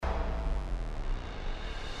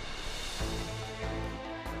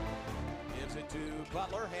To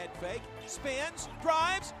Butler, head fake, spins,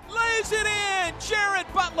 drives, lays it in! Jared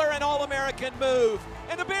Butler, an All-American move.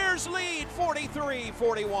 And the Bears lead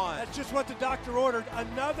 43-41. That's just what the doctor ordered.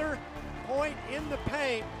 Another point in the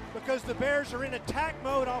paint because the Bears are in attack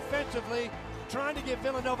mode offensively, trying to get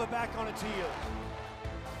Villanova back on its heels.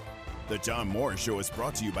 The John Morris Show is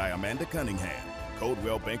brought to you by Amanda Cunningham,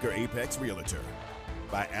 Coldwell Banker Apex Realtor.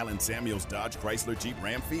 By Allen Samuels Dodge Chrysler Jeep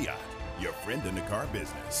Ram Fiat, your friend in the car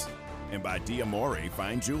business. And by D'Amore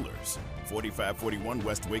Fine Jewelers, 4541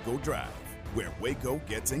 West Waco Drive, where Waco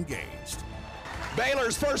gets engaged.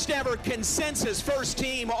 Baylor's first ever consensus first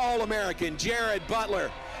team All-American, Jared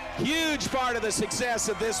Butler. Huge part of the success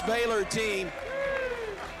of this Baylor team.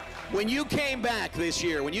 When you came back this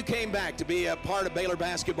year, when you came back to be a part of Baylor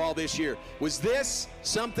basketball this year, was this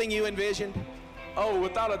something you envisioned? Oh,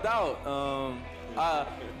 without a doubt.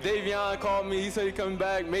 Davion called me. He said he coming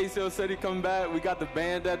back. Maceo said he coming back. We got the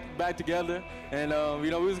band back together, and we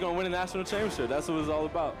was gonna win a national championship. That's what it was all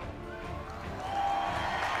about.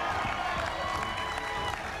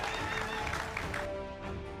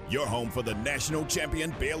 Your home for the national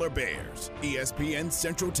champion Baylor Bears, ESPN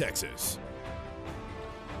Central Texas.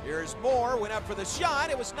 Here's Moore, went up for the shot.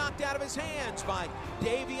 It was knocked out of his hands by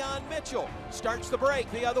Davion Mitchell. Starts the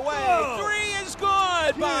break the other way. Whoa. Three is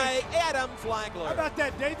good by Adam Flagler. How about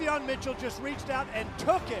that? Davion Mitchell just reached out and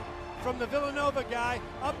took it from the Villanova guy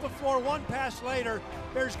up the floor. One pass later,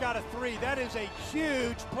 Bears got a three. That is a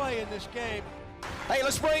huge play in this game. Hey,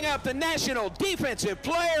 let's bring up the National Defensive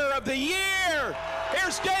Player of the Year.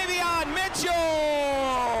 Here's Davion Mitchell.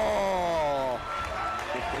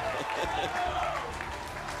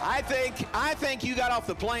 I think you got off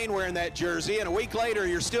the plane wearing that jersey, and a week later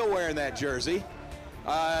you're still wearing that jersey.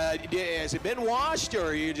 Has it been washed, or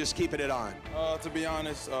are you just keeping it on? To be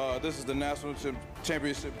honest, this is the national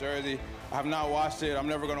championship jersey. I have not washed it. I'm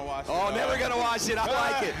never going to wash it. Oh, never going to wash it. I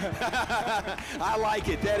like it. I like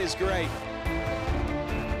it. That is great.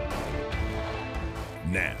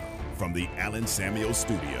 Now, from the Allen Samuels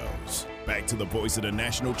Studios, back to the voice of the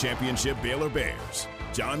national championship Baylor Bears,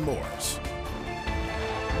 John Morris.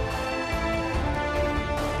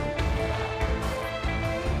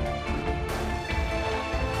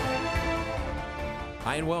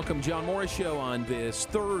 Hi, and welcome, John Morris Show on this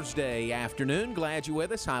Thursday afternoon. Glad you're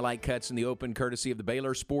with us. Highlight cuts in the open courtesy of the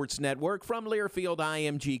Baylor Sports Network from Learfield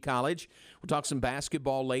IMG College. We'll talk some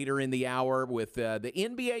basketball later in the hour with the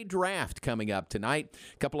NBA draft coming up tonight.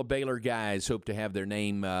 A couple of Baylor guys hope to have their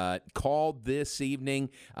name called this evening,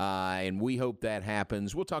 and we hope that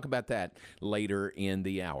happens. We'll talk about that later in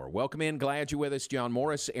the hour. Welcome in. Glad you're with us. John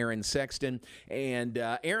Morris, Aaron Sexton. And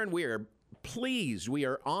Aaron, we are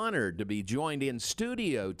honored to be joined in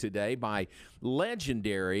studio today by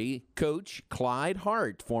legendary coach Clyde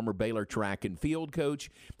Hart, former Baylor track and field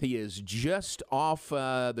coach. He is just off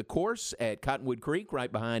the course at Cottonwood Creek,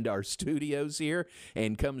 right behind our studios here,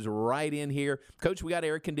 and comes right in here. Coach, we got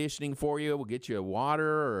air conditioning for you. We'll get you a water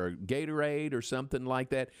or a Gatorade or something like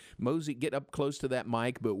that. Mosey, get up close to that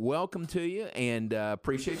mic, but welcome to you, and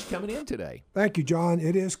appreciate you coming in today. Thank you, John.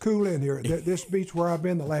 It is cool in here. This beats where I've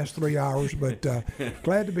been the last 3 hours, but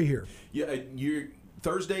glad to be here. Yeah,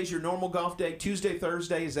 Thursday's your normal golf day. Tuesday,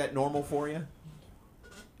 Thursday, is that normal for you?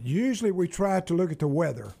 Usually we try to look at the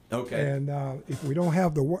weather. Okay. And if we don't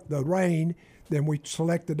have the rain, then we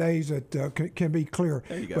select the days that can be clear.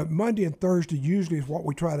 There you go. But Monday and Thursday usually is what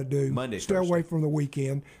we try to do. Stay Thursday. away from the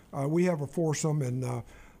weekend. We have a foursome, and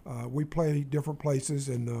we play different places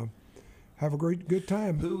and have a good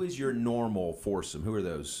time. Who is your normal foursome? Who are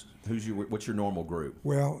those? What's your normal group?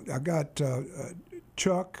 Well, I got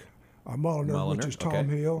Chuck Mulliner, which is Tom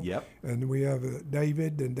Hill. Yep. And we have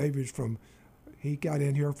David, and David's he got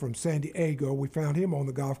in here from San Diego. We found him on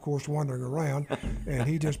the golf course wandering around, and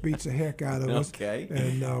he just beats the heck out of us. Okay.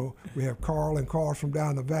 And we have Carl, and Carl's from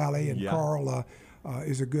down the valley, and Carl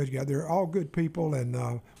is a good guy. They're all good people,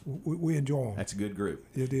 and we enjoy them. That's a good group.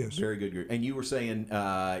 It is. Very good group. And you were saying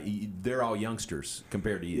they're all youngsters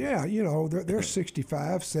compared to you. Yeah, they're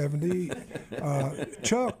 65, 70.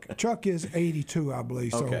 Chuck is 82, I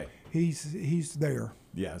believe. So okay. He's there.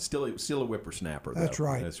 Yeah, still a whippersnapper, though. That's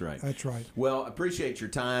right. That's right. That's right. Well, appreciate your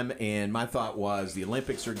time, and my thought was the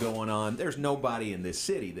Olympics are going on. There's nobody in this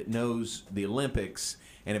city that knows the Olympics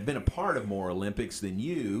and have been a part of more Olympics than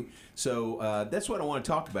you. So that's what I want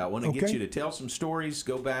to talk about. I want to get you to tell some stories,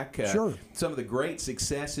 go back some of the great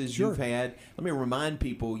successes you've had. Let me remind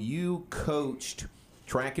people, you coached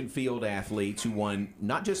track and field athletes who won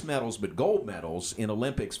not just medals but gold medals in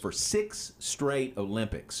Olympics for 6 straight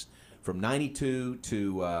Olympics. from 92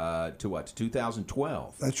 to what, to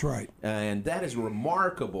 2012. That's right. And that is a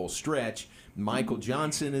remarkable stretch. Michael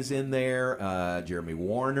Johnson is in there, Jeremy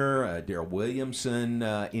Warner, Darrell Williamson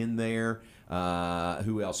in there.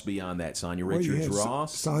 Who else beyond that? Sonia Richards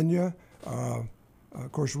Ross. Sonia.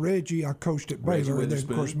 Of course, Reggie, I coached at Baylor, and then, of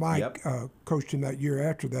course, Mike coached him that year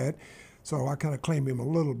after that. So I kind of claim him a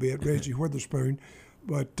little bit, Reggie Witherspoon.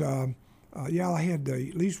 But, I had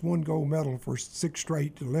at least one gold medal for 6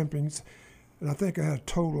 straight Olympics. And I think I had a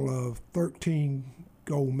total of 13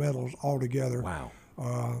 gold medals altogether. Wow.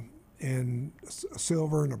 And a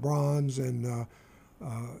silver and a bronze. And,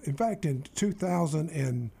 in fact, in 2000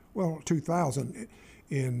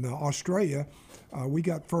 in Australia, we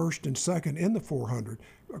got first and second in the 400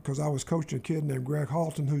 because I was coaching a kid named Greg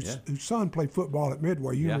Halton whose son played football at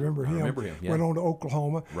Midway. You remember him? I remember him. Yeah. Went on to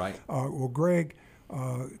Oklahoma. Right. Well, Greg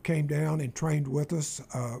came down and trained with us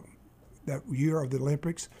that year of the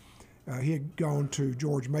Olympics. He had gone to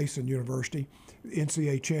George Mason University,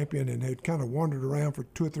 NCAA champion, and had kind of wandered around for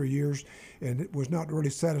 2 or 3 years and was not really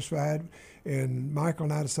satisfied. And Michael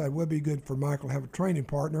and I decided, well, it'd be good for Michael to have a training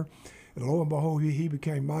partner. And lo and behold, he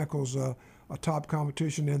became Michael's a top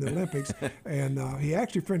competition in the Olympics. And he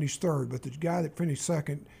actually finished third, but the guy that finished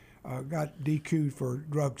second got DQ'd for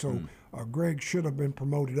drugs. So Greg should have been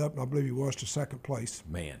promoted up, and I believe he was, to second place.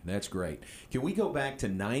 Man, that's great. Can we go back to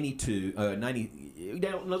 92?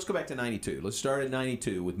 Let's go back to 92. Let's start at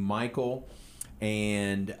 92 with Michael.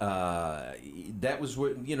 And that was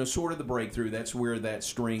sort of the breakthrough. That's where that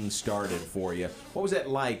string started for you. What was that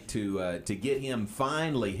like to get him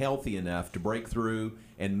finally healthy enough to break through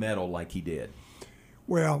and medal like he did?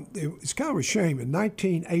 Well, it's kind of a shame. In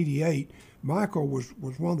 1988, Michael was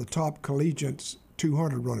one of the top collegiate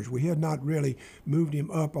 200 runners. We had not really moved him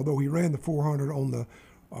up, although he ran the 400 on the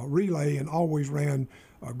relay and always ran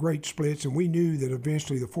great splits. And we knew that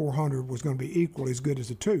eventually the 400 was going to be equally as good as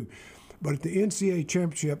the 2. But at the NCAA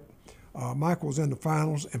championship, Michael was in the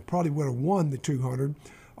finals and probably would have won the 200.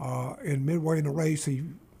 And midway in the race, he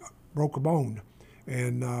broke a bone.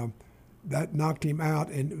 And that knocked him out.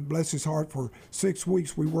 And bless his heart, for 6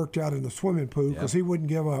 weeks we worked out in the swimming pool because he wouldn't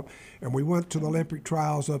give up. And we went to the Olympic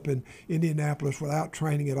trials up in Indianapolis without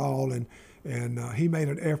training at all. And he made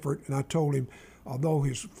an effort. And I told him, although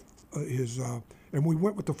and we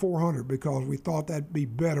went with the 400 because we thought that'd be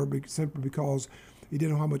better simply because he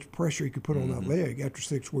didn't know how much pressure he could put on that leg after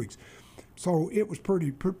 6 weeks. So it was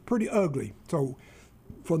pretty ugly. So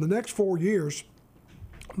for the next 4 years,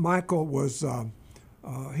 Michael was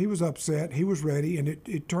he was upset. He was ready, and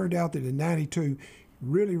it turned out that in 92,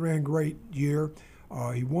 really ran great year.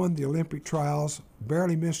 He won the Olympic trials,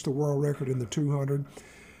 barely missed the world record in the 200.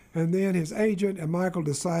 And then his agent and Michael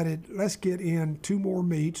decided, let's get in 2 more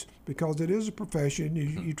meets because it is a profession.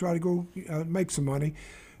 You try to go make some money.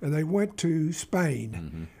 And they went to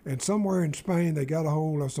Spain. And somewhere in Spain, they got a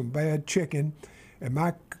hold of some bad chicken. And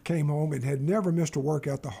Mike came home and had never missed a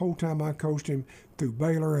workout the whole time I coached him through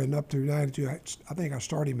Baylor and up through 92. I think I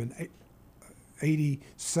started him in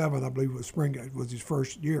 87, I believe, was spring. It was his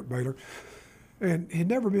first year at Baylor. And he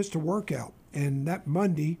never missed a workout. And that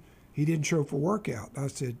Monday, he didn't show for workout. I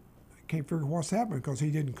said, I can't figure what's happening because he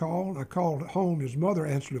didn't call. And I called home. His mother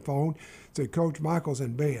answered the phone, said, Coach, Michael's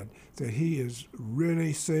in bed. Said he is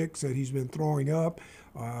really sick, said he's been throwing up.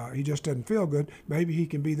 He just doesn't feel good. Maybe he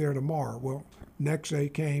can be there tomorrow. Well, next day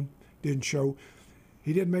came, didn't show.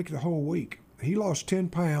 He didn't make it the whole week. He lost 10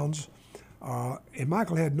 pounds, and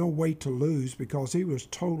Michael had no weight to lose because he was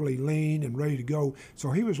totally lean and ready to go.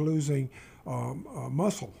 So he was losing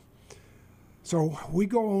muscle. So we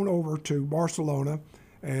go on over to Barcelona,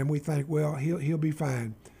 and we think, well, he'll be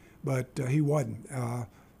fine. But he wasn't.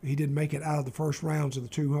 He didn't make it out of the first rounds of the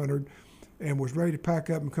 200 and was ready to pack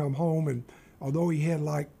up and come home. And although he had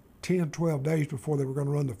like 10, 12 days before they were going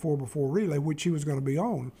to run the 4x4 relay, which he was going to be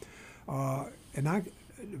on, and I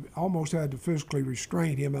almost had to physically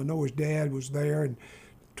restrain him. I know his dad was there and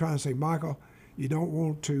trying to say, Michael, you don't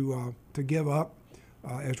want to give up.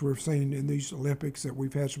 As we've seen in these Olympics that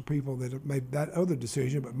we've had some people that have made that other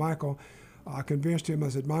decision. But Michael, I convinced him, I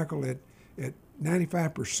said, Michael, at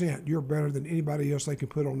 95%, you're better than anybody else they can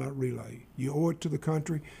put on that relay. You owe it to the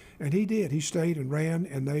country. And he did. He stayed and ran,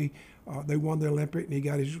 and they won the Olympic, and he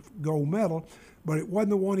got his gold medal. But it wasn't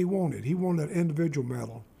the one he wanted. He wanted an individual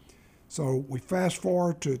medal. So we fast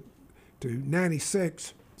forward to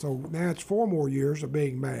 96. So now it's 4 more years of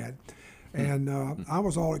being mad. And I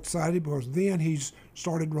was all excited because then he's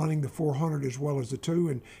started running the 400 as well as the 2,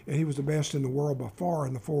 and he was the best in the world by far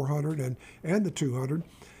in the 400 and the 200.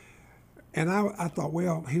 And I thought,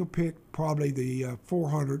 well, he'll pick probably the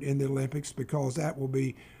 400 in the Olympics because that will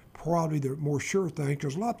be probably the more sure thing,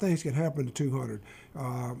 because a lot of things can happen to 200.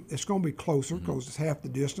 It's going to be closer because it's half the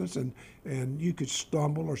distance, and you could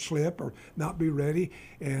stumble or slip or not be ready.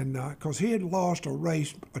 And because he had lost a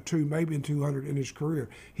race or two, maybe in 200 in his career,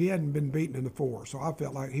 he hadn't been beaten in the 4. So I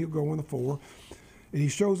felt like he'll go in the 4. And he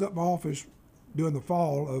shows up in my office during the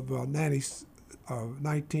fall of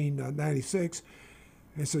 1996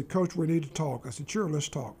 and said, "Coach, we need to talk." I said, "Sure, let's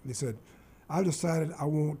talk." And he said, "I decided I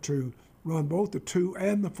want to run both the 2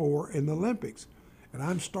 and the 4 in the Olympics." And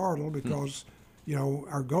I'm startled because,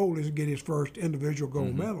 our goal is to get his first individual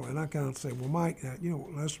gold medal. And I kind of say, "Well, Mike,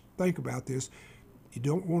 let's think about this. You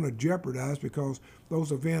don't want to jeopardize because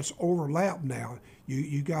those events overlap now.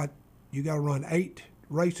 You got to run 8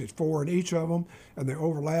 races, 4 in each of them, and they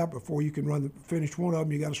overlap before you can finish one of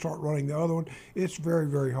them. You got to start running the other one. It's very,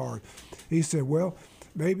 very hard." He said, "Well,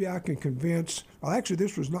 maybe I can convince." Well, actually,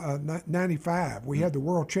 this was 95. We had the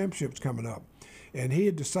World Championships coming up, and he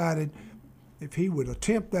had decided if he would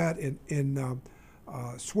attempt that in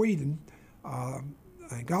Sweden,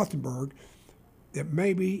 in Gothenburg, that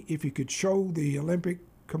maybe if he could show the Olympic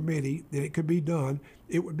Committee that it could be done,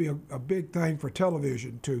 it would be a big thing for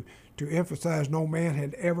television to emphasize no man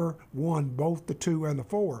had ever won both the 2 and the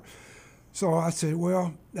 4. So I said,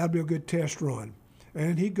 well, that'd be a good test run.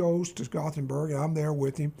 And he goes to Gothenburg, and I'm there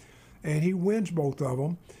with him, and he wins both of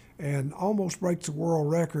them and almost breaks the world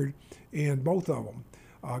record in both of them.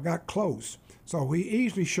 Got close. So he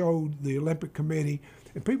easily showed the Olympic Committee,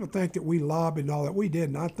 and people think that we lobbied and all that. We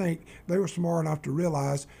didn't. I think they were smart enough to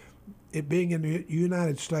realize it being in the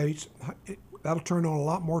United States, that'll turn on a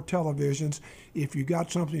lot more televisions if you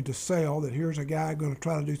got something to sell, that here's a guy going to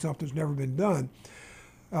try to do something that's never been done.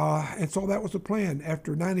 And so that was the plan.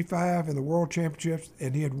 After 95 and the World Championships,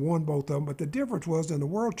 and he had won both of them, but the difference was in the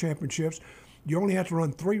World Championships, you only have to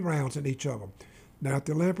run 3 rounds in each of them. Now at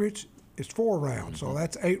the Olympics, it's 4 rounds, so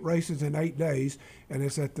that's 8 races in 8 days, and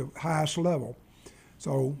it's at the highest level.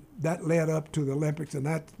 So that led up to the Olympics, and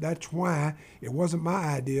that's why it wasn't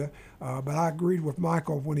my idea. But I agreed with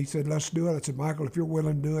Michael when he said, "Let's do it." I said, "Michael, if you're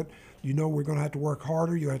willing to do it, we're going to have to work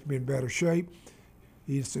harder. You have to be in better shape."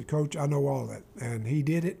 He said, "Coach, I know all that." And he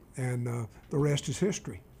did it, and the rest is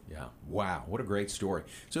history. Yeah. Wow. What a great story.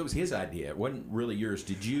 So it was his idea. It wasn't really yours.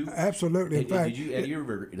 Did you? Absolutely. In fact, had you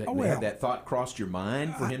ever had that thought crossed your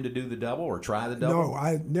mind for him to do the double or try the double? No,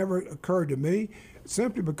 it never occurred to me,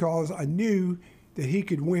 simply because I knew that he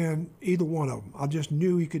could win either one of them. I just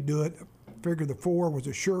knew he could do it. Figured the 4 was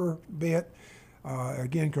a sure bet.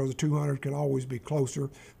 Again, because the 200 can always be closer,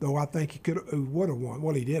 though I think he would have won.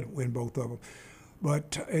 Well, he did win both of them.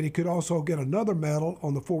 And he could also get another medal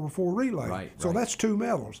on the 4x4 relay. Right, so that's 2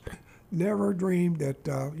 medals. Never dreamed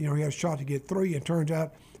that he had a shot to get 3, and turns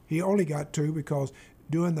out he only got 2 because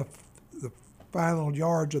doing the final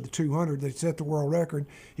yards of the 200 that set the world record,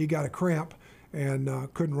 he got a cramp and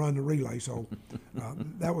couldn't run the relay. So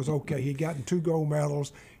that was okay. He gotten 2 gold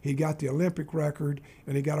medals. He got the Olympic record,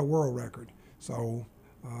 and he got a world record. So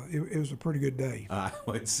it was a pretty good day. I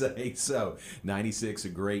would say so. 96, a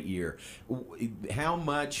great year. How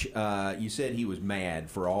much, you said he was mad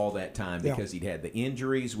for all that time because he'd had the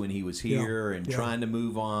injuries when he was here and trying to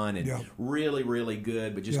move on, and really, really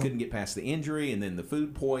good, but just couldn't get past the injury and then the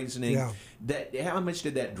food poisoning. How much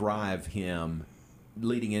did that drive him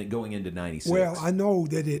going into 96? Well, I know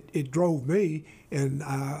that it drove me and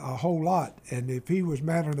a whole lot. And if he was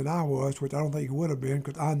madder than I was, which I don't think he would have been,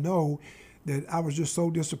 because I know that I was just so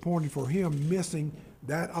disappointed for him missing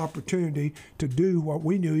that opportunity to do what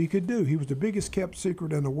we knew he could do. He was the biggest kept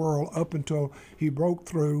secret in the world up until he broke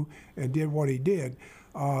through and did what he did.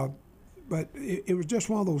 But it was just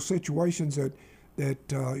one of those situations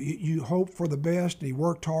that you hope for the best, and he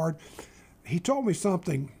worked hard. He told me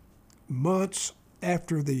something months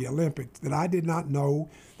after the Olympics that I did not know,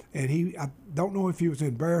 and I don't know if he was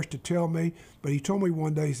embarrassed to tell me, but he told me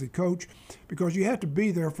one day, he said, "Coach, because you have to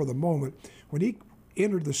be there for the moment." When he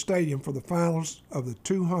entered the stadium for the finals of the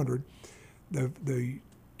 200, the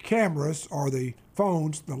cameras or the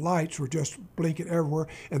phones, the lights were just blinking everywhere,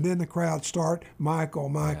 and then the crowd start, Michael,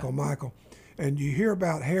 Michael. And you hear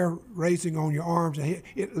about hair raising on your arms, and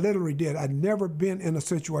it literally did. I'd never been in a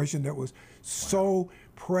situation that was so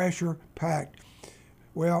pressure-packed.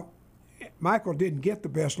 Well, Michael didn't get the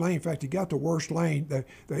best lane. In fact, he got the worst lane.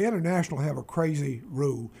 The International have a crazy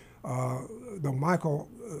rule. Though Michael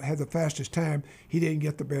had the fastest time, he didn't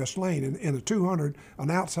get the best lane. In the 200,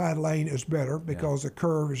 an outside lane is better because the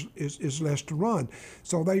curve is less to run.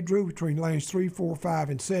 So they drew between lanes 3, 4, 5,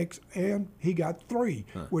 and 6, and he got 3,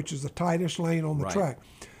 which is the tightest lane on the track.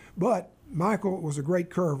 But Michael was a great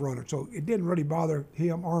curve runner, so it didn't really bother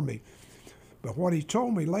him or me. But what he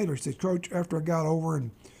told me later, he said, "Coach, after I got over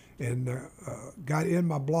and and got in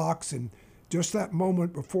my blocks, and just that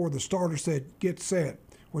moment before the starter said, "Get set,"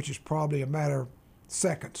 which is probably a matter of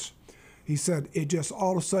seconds, he said, it just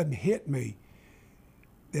all of a sudden hit me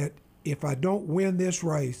that if I don't win this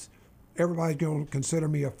race, everybody's going to consider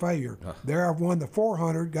me a failure. There I've won the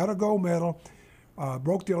 400, got a gold medal,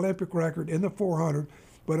 broke the Olympic record in the 400,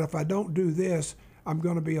 but if I don't do this, I'm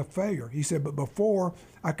going to be a failure. He said, but before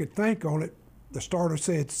I could think on it, the starter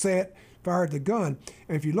said, set, fired the gun.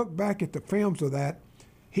 And if you look back at the films of that,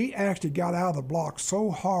 he actually got out of the block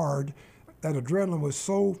so hard, that adrenaline was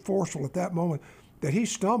so forceful at that moment that he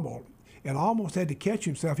stumbled and almost had to catch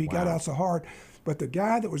himself. He got out so hard. But the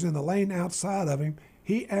guy that was in the lane outside of him,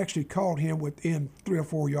 he actually caught him within 3 or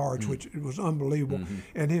 4 yards, which was unbelievable.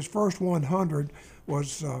 And his first 100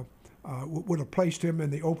 was would have placed him in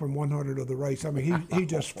the open 100 of the race. I mean, he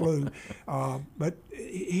just flew. But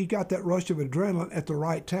he got that rush of adrenaline at the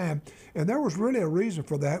right time. And there was really a reason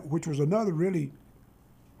for that, which was another really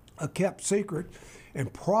a kept secret.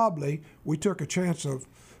 And probably we took a chance of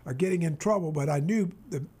getting in trouble, but I knew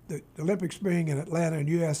the Olympics being in Atlanta and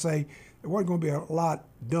USA, there wasn't going to be a lot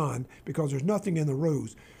done because there's nothing in the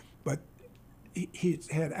rules. But he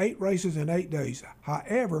had 8 races in 8 days.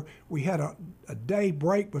 However, we had a day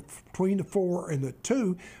break between the 4 and the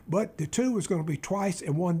 2, but the 2 was going to be twice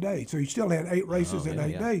in 1 day. So he still had 8 races in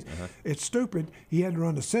 8 days. It's stupid. He had to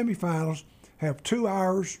run the semifinals, have 2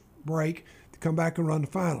 hours break, to come back and run the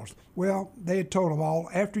finals. Well, they had told them all,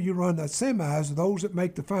 after you run the semis, those that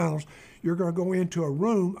make the finals, you're going to go into a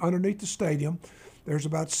room underneath the stadium. There's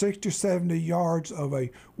about 60 or 70 yards of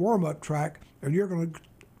a warm-up track, and you're going to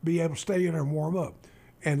be able to stay in there and warm up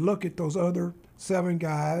and look at those other 7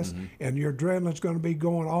 guys, and your adrenaline's going to be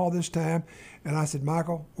going all this time. And I said,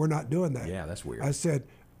 Michael, we're not doing that. Yeah, that's weird. I said,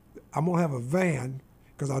 I'm going to have a van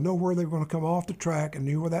because I know where they're going to come off the track and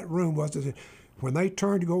knew where that room was. I said, when they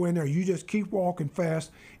turn to go in there, you just keep walking fast,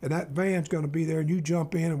 and that van's going to be there, and you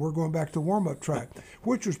jump in, and we're going back to the warm-up track,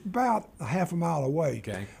 which was about a half a mile away.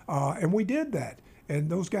 Okay. And we did that. And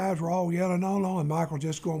those guys were all yelling, no, and Michael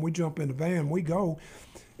just going, we jump in the van, we go.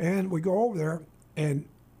 And we go over there, and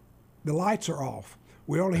the lights are off.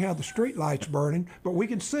 We only have the street lights burning, but we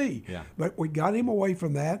can see. Yeah. But we got him away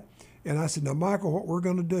from that. And I said, now, Michael, what we're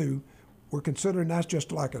going to do, we're considering that's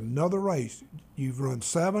just like another race. You've run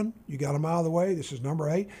 7. You got them out of the way. This is number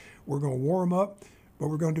 8. We're going to warm up, but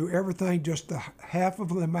we're going to do everything just the half of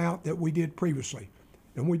the amount that we did previously.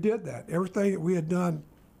 And we did that. Everything that we had done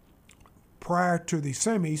prior to the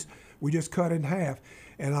semis, we just cut in half.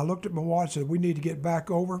 And I looked at my watch and said, we need to get back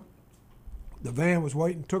over. The van was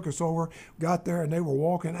waiting, took us over, got there, and they were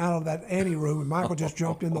walking out of that ante room, and Michael just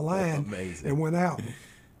jumped in the line and went out.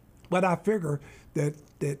 But I figure that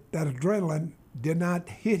adrenaline did not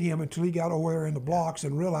hit him until he got over there in the blocks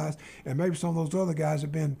and realized, and maybe some of those other guys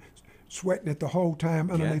have been sweating it the whole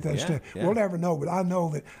time underneath that stand. Yeah. We'll never know, but I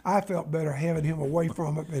know that I felt better having him away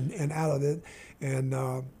from it and out of it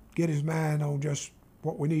and get his mind on just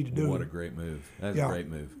what we need to do. What a great move. That's a great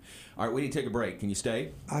move. All right, we need to take a break. Can you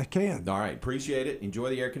stay? I can. All right, appreciate it. Enjoy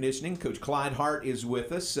the air conditioning. Coach Clyde Hart is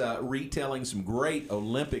with us, retelling some great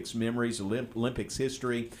Olympics memories, Olympics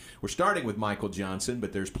history. We're starting with Michael Johnson,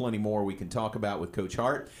 but there's plenty more we can talk about with Coach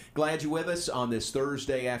Hart. Glad you're with us on this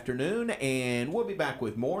Thursday afternoon, and we'll be back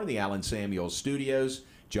with more in the Allen Samuels Studios.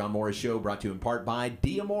 John Morris Show brought to you in part by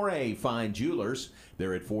D'Amore Fine Jewelers.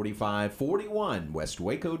 They're at 4541 West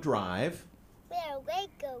Waco Drive. Where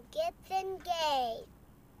Waco gets engaged.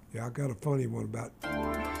 Yeah, I got a funny one about.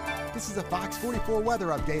 This is a Fox 44 weather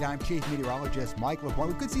update. I'm Chief Meteorologist Mike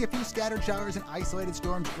LaPointe. We could see a few scattered showers and isolated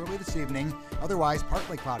storms early this evening. Otherwise,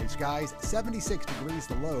 partly cloudy skies, 76 degrees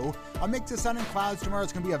the low. A mix of sun and clouds tomorrow.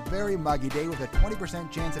 It's going to be a very muggy day with a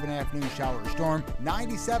 20% chance of an afternoon shower or storm.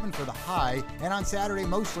 97 for the high. And on Saturday,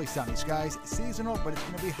 mostly sunny skies. Seasonal, but it's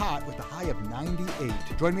going to be hot with a high of 98.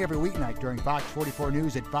 Join me every weeknight during Fox 44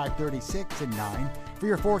 News at 5:30, 6, and 9 for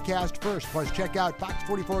your forecast first. Plus, check out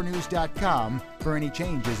fox44news.com for any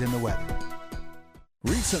changes in the weather.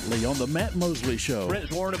 Recently on the Matt Mosley Show. Brent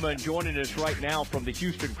Zwerneman joining us right now from the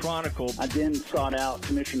Houston Chronicle. I then sought out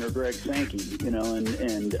Commissioner Greg Sankey,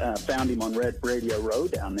 and found him on Red Radio Row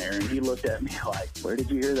down there, and he looked at me like, where did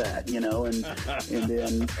you hear that? And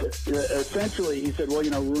then essentially he said, well,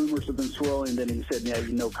 rumors have been swirling. Then he said, yeah,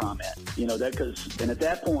 no comment. And at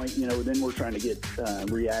that point, then we're trying to get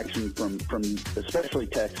reaction from especially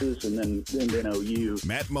Texas and then OU.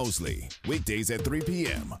 Matt Mosley, weekdays at 3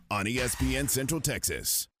 p.m. on ESPN Central Texas.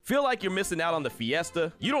 Feel like you're missing out on the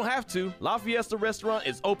fiesta? You don't have to. La Fiesta Restaurant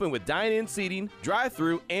is open with dine-in seating,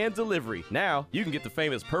 drive-thru, and delivery. Now, you can get the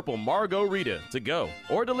famous purple Margarita to go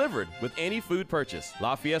or delivered with any food purchase.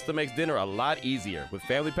 La Fiesta makes dinner a lot easier with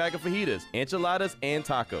family pack of fajitas, enchiladas, and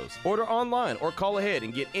tacos. Order online or call ahead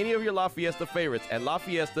and get any of your La Fiesta favorites at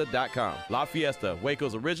lafiesta.com. La Fiesta,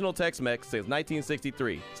 Waco's original Tex-Mex since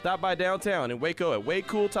 1963. Stop by downtown in Waco at Way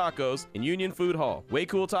Cool Tacos in Union Food Hall. Way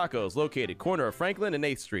Cool Tacos, located corner of Franklin and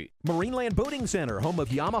 8th Street. Marineland Boating Center, home of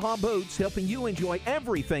Yamaha boats, helping you enjoy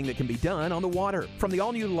everything that can be done on the water. From the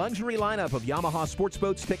all-new luxury lineup of Yamaha sports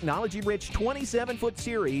boats' technology-rich 27-foot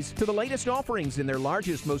series to the latest offerings in their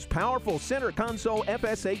largest, most powerful center console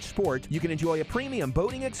FSH Sport, you can enjoy a premium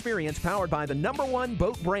boating experience powered by the #1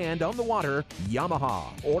 boat brand on the water, Yamaha.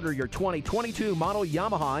 Order your 2022 model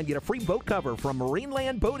Yamaha and get a free boat cover from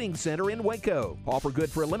Marineland Boating Center in Waco. Offer good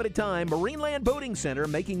for a limited time. Marineland Boating Center,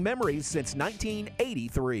 making memories since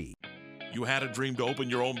 1983. You had a dream to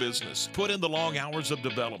open your own business, put in the long hours of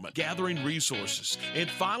development, gathering resources, and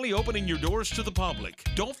finally opening your doors to the public.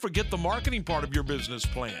 Don't forget the marketing part of your business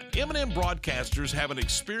plan. M&M Broadcasters have an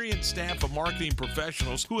experienced staff of marketing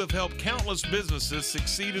professionals who have helped countless businesses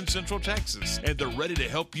succeed in Central Texas, and they're ready to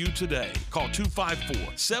help you today. Call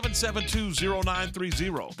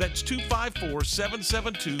 254-772-0930. That's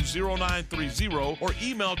 254-772-0930 or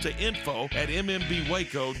email to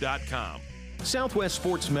info@mmbwaco.com. Southwest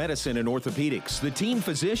Sports Medicine and Orthopedics, the team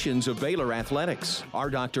physicians of Baylor Athletics.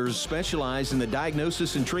 Our doctors specialize in the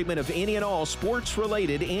diagnosis and treatment of any and all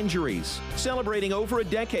sports-related injuries. Celebrating over a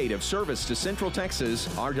decade of service to Central Texas,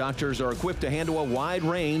 our doctors are equipped to handle a wide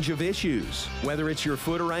range of issues. Whether it's your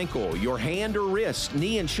foot or ankle, your hand or wrist,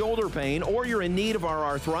 knee and shoulder pain, or you're in need of our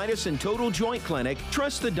arthritis and total joint clinic,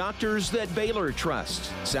 trust the doctors that Baylor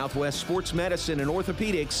trusts. Southwest Sports Medicine and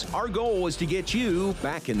Orthopedics, our goal is to get you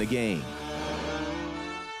back in the game.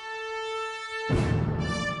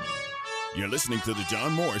 You're listening to The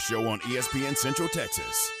John Morris Show on ESPN Central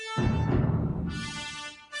Texas.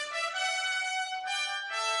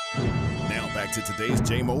 Now back to today's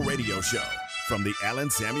JMO Radio Show from the Allen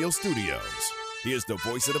Samuel Studios. Here's the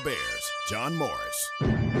voice of the Bears, John Morris.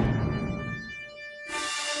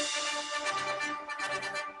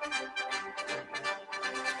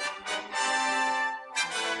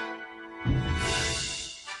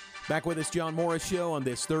 Back with us, John Morris Show on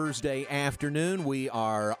this Thursday afternoon. We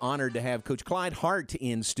are honored to have Coach Clyde Hart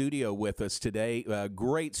in studio with us today.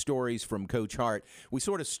 Great stories from Coach Hart. We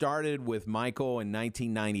sort of started with Michael in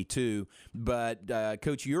 1992, but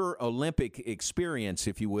Coach, your Olympic experience,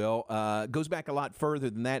 if you will, goes back a lot further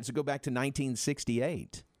than that. So go back to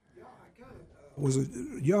 1968. Yeah, I kind of was a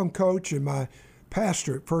young coach, and my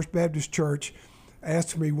pastor at First Baptist Church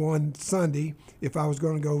asked me one Sunday if I was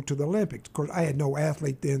going to go to the Olympics. Of course, I had no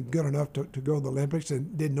athlete then good enough to go to the Olympics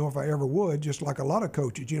and didn't know if I ever would, just like a lot of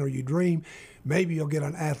coaches. You know, you dream maybe you'll get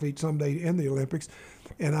an athlete someday in the Olympics.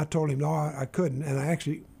 And I told him, no, I couldn't, and I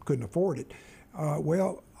actually couldn't afford it.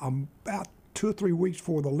 Well, about 2 or 3 weeks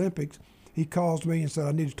before the Olympics, he calls me and said,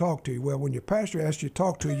 I need to talk to you. Well, when your pastor asks you to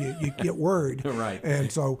talk to you, you get worried. Right.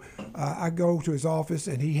 And so I go to his office,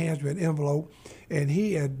 and he hands me an envelope, and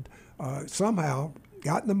he had somehow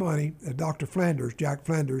gotten the money. Dr. Flanders, Jack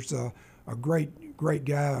Flanders, a great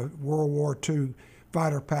guy, a World War II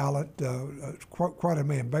fighter pilot, quite a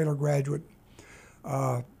man, Baylor graduate.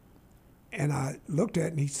 And I looked at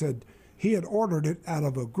it, and he said he had ordered it out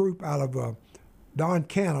of a group out of Don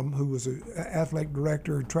Canham, who was an athletic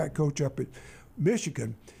director and track coach up at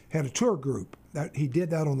Michigan, had a tour group. That he did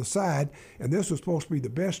that on the side, and this was supposed to be the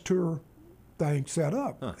best tour thing set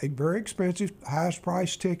up. Huh. Very expensive, highest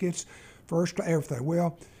price tickets, first to everything.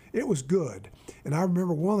 Well, it was good. And I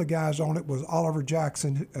remember one of the guys on it was Oliver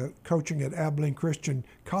Jackson, coaching at Abilene Christian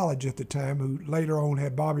College at the time, who later on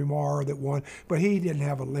had Bobby Marr that won, but he didn't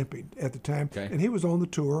have an Olympic at the time. Okay. And he was on the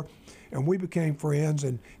tour, and we became friends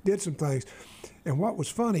and did some things. And what was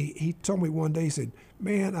funny, he told me one day, he said,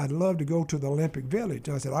 man, I'd love to go to the Olympic Village.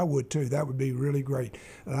 I said, I would too. That would be really great.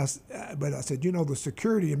 And but I said, you know, the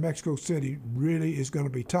security in Mexico City really is going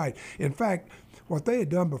to be tight. In fact, what they had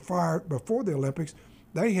done before the Olympics,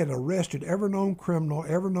 they had arrested every known criminal,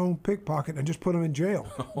 every known pickpocket, and just put them in jail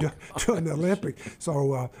during the Olympics.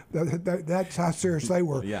 So that's how serious they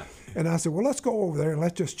were. Yeah. And I said, well, let's go over there and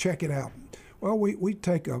let's just check it out. Well, we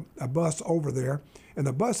take a bus over there, and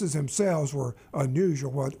the buses themselves were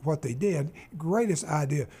unusual, what they did. Greatest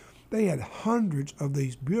idea. They had hundreds of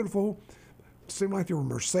these beautiful, seemed like they were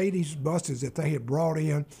Mercedes buses that they had brought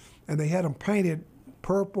in, and they had them painted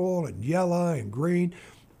purple and yellow and green,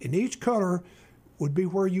 and each color would be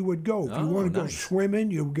where you would go. If you want to go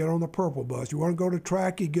swimming, you would get on the purple bus. You want to go to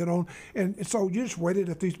track, you get on. And so you just waited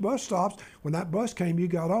at these bus stops. When that bus came, you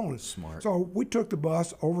got on it. Smart. So we took the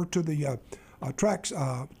bus over to the tracks,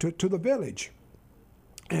 to the village.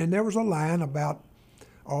 And there was a line about,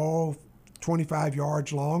 25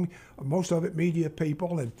 yards long, most of it media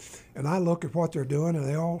people, and I look at what they're doing, and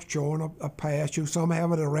they're all showing a pass. Some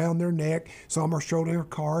have it around their neck, some are showing their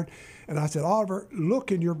card. And I said, Oliver,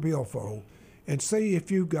 look in your billfold and see if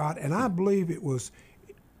you got, and I believe it was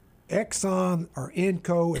Exxon or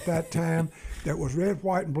Enco at that time that was red,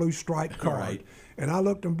 white, and blue striped card. Right. And I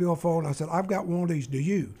looked in billfold, and I said, I've got one of these. Do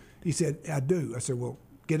you? He said, I do. I said, well,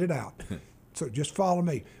 get it out. So just follow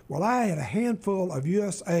me. Well, I had a handful of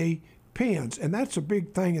USA pins, and that's a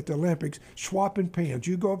big thing at the Olympics, swapping pins.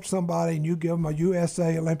 You go up to somebody and you give them a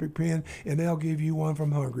USA Olympic pin, and they'll give you one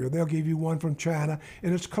from Hungary, or they'll give you one from China,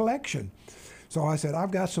 and it's collection. So I said,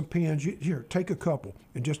 I've got some pins. Here, take a couple,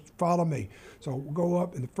 and just follow me. So we'll go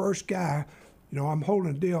up, and the first guy, I'm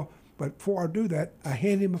holding a deal, but before I do that, I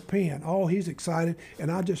hand him a pen. Oh, he's excited,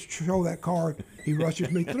 and I just show that card. He rushes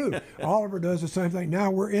me through. Oliver does the same thing. Now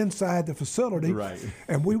we're inside the facility, right.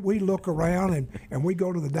 And we look around, and we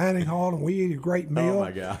go to the dining hall, and we eat a great meal. Oh,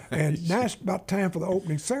 my God. And now it's about time for the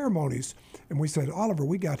opening ceremonies. And we said, Oliver,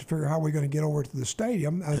 we got to figure out how we're going to get over to the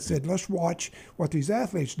stadium. I said, let's watch what these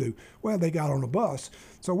athletes do. Well, they got on a bus.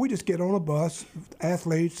 So we just get on a bus,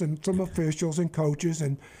 athletes and some officials and coaches,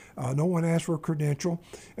 and no one asked for a credential.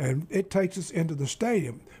 And it takes us into the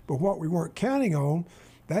stadium. But what we weren't counting on,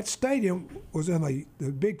 that stadium was in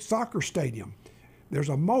the big soccer stadium. There's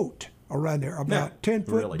a moat around there, about 10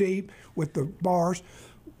 foot really? deep, with the bars.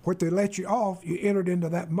 When they let you off, you entered into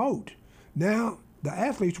that moat. Now, the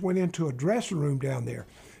athletes went into a dressing room down there.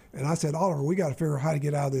 And I said, Oliver, we got to figure out how to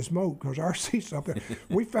get out of this moat because our seats up there.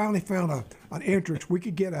 We finally found an entrance we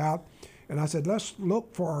could get out. And I said, let's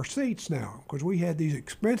look for our seats now because we had these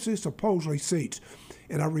expensive, supposedly, seats.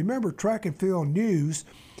 And I remember Track and Field News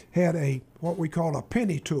had what we call a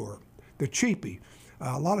penny tour, the cheapie.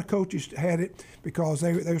 A lot of coaches had it because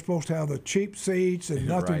they were supposed to have the cheap seats and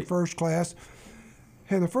nothing Right. first class.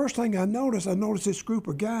 And the first thing I noticed this group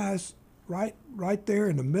of guys right there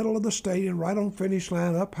in the middle of the stadium, right on finish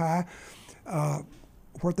line, up high,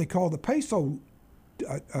 what they call the peso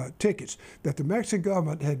tickets, that the Mexican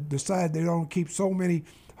government had decided they don't keep so many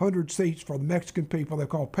hundred seats for the Mexican people. They're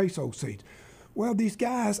called peso seats. Well, these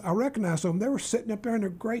guys, I recognized them. They were sitting up there and they're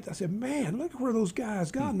great. I said, man, look at where those guys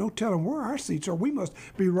got. No telling where our seats are. We must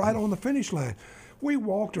be right on the finish line. We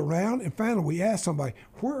walked around and finally we asked somebody,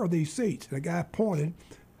 where are these seats? And the guy pointed.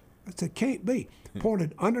 I said, can't be.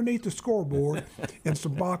 Pointed underneath the scoreboard and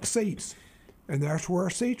some box seats. And that's where our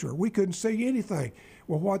seats were. We couldn't see anything.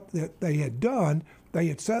 Well, what they had done, they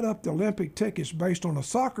had set up the Olympic tickets based on a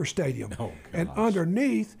soccer stadium. Oh, and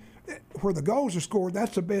underneath, where the goals are scored,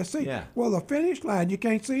 that's the best seat. Yeah. Well, the finish line, you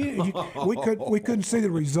can't see it. We couldn't see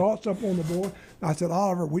the results up on the board. I said,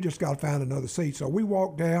 Oliver, we just got to find another seat. So we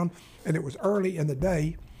walked down, and it was early in the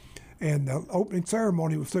day, and the opening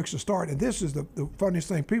ceremony was fixed to start. And this is the funniest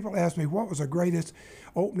thing. People ask me, what was the greatest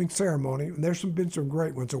opening ceremony? And there's been some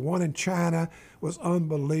great ones. The one in China was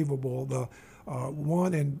unbelievable. The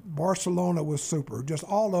one in Barcelona was super. Just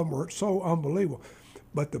all of them were so unbelievable.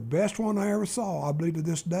 But the best one I ever saw, I believe to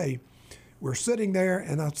this day, we're sitting there,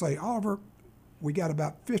 and I'd say, Oliver, we got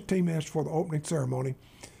about 15 minutes for the opening ceremony,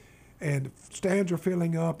 and the stands are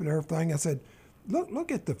filling up and everything. I said,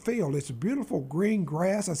 look at the field. It's a beautiful green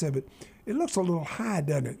grass. I said, but it looks a little high,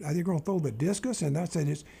 doesn't it? Are you going to throw the discus? And I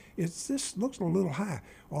said, this looks a little high.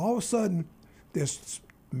 Well, all of a sudden, this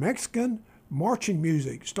Mexican marching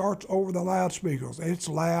music starts over the loudspeakers. It's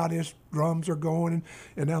loud. Its drums are going.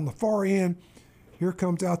 And down the far end, here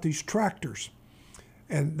comes out these tractors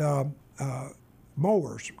and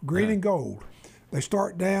mowers, green and gold. They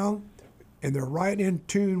start down, and they're right in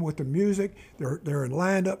tune with the music. They're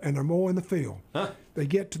lined up, and they're mowing the field. Huh. They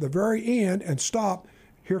get to the very end and stop.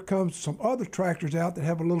 Here comes some other tractors out that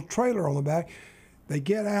have a little trailer on the back. They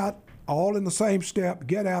get out, all in the same step,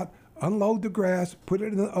 get out, unload the grass, put it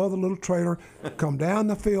in the other little trailer, come down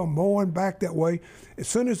the field, mowing back that way. As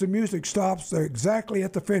soon as the music stops, they're exactly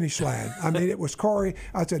at the finish line. I mean, it was Corey.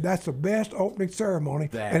 I said, that's the best opening ceremony.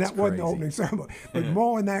 And that wasn't the opening ceremony. But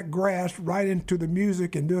mowing that grass right into the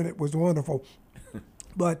music and doing it was wonderful.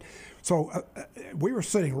 But so we were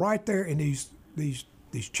sitting right there in these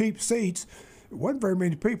cheap seats. It wasn't very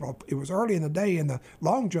many people. It was early in the day, and the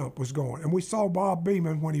long jump was going. And we saw Bob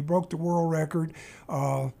Beamon when he broke the world record.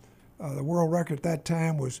 The world record at that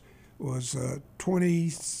time was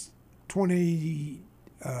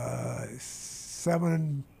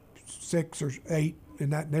 27 6 or 8 in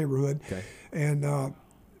that neighborhood. Okay. And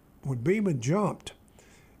when Beeman jumped,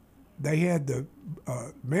 they had the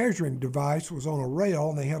measuring device was on a rail,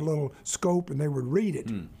 and they had a little scope, and they would read it.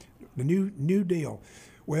 The new deal.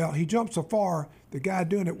 Well, he jumped so far, the guy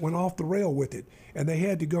doing it went off the rail with it, and they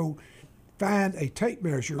had to go find a tape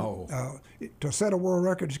measure. To set a world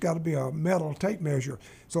record, it's got to be a metal tape measure.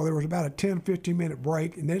 So there was about a 10, 15-minute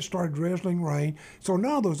break, and then it started drizzling rain. So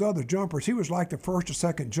none of those other jumpers, he was like the first or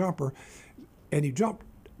second jumper, and he jumped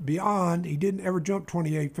beyond. He didn't ever jump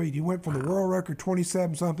 28 feet. He went from the world record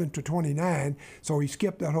 27-something to 29, so he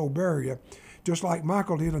skipped that whole barrier. Just like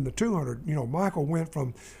Michael did in the 200. You know, Michael went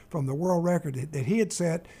from the world record that he had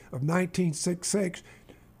set of 1966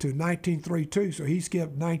 to 1932. So he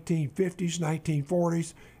skipped 1950s,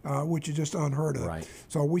 1940s, which is just unheard of. Right.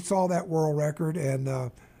 So we saw that world record,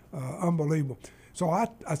 and unbelievable. So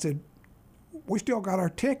I said, we still got our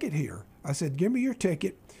ticket here. I said, give me your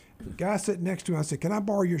ticket. The guy sitting next to him, I said, can I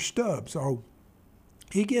borrow your stub? So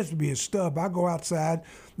he gives me his stub. I go outside.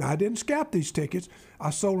 Now, I didn't scalp these tickets. I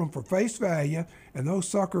sold them for face value, and those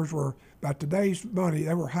suckers were, by today's money,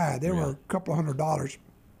 they were high. They were a couple of $100.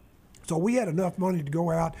 So we had enough money to go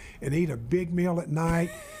out and eat a big meal at night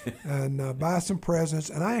and buy some presents.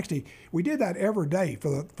 And we did that every day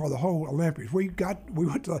for the whole Olympics. We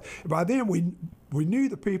went to, by then we knew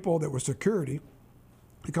the people that were security,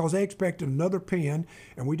 because they expected another pin,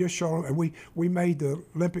 and we just showed them. And we made the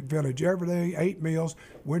Olympic Village every day, 8 meals,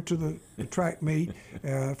 went to the track meet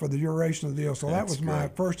for the duration of the deal. So that was my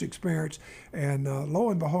first experience. And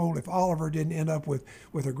lo and behold, if Oliver didn't end up with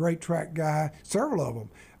a great track guy, several of them,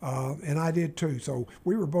 and I did too. So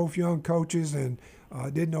we were both young coaches and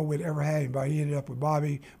didn't know we'd ever had anybody. He ended up with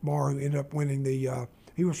Bobby Marr, who ended up winning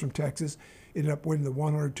he was from Texas, ended up winning the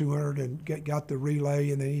 100, 200, and got the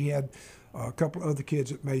relay. And then he had a couple of other kids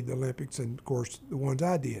that made the Olympics, and of course the ones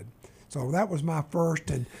I did. So that was my first,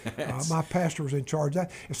 and my pastor was in charge of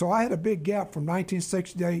that. And so I had a big gap from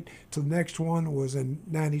 1968 to the next one was in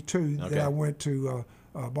 92 that I went to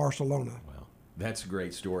Barcelona. Well, that's a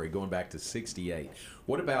great story, going back to 68.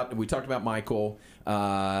 What about, we talked about Michael.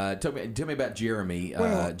 Tell me about Jeremy.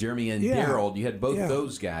 Jeremy and Darrell, you had both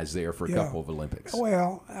those guys there for a couple of Olympics.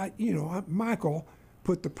 Well, Michael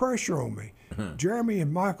put the pressure on me. Jeremy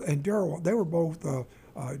and Michael and Darrell, they were both,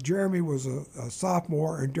 Jeremy was a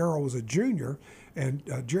sophomore and Darrell was a junior. And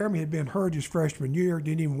Jeremy had been hurt his freshman year,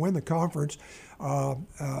 didn't even win the conference,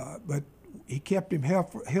 but he kept him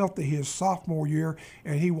healthy his sophomore year,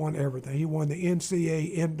 and he won everything. He won the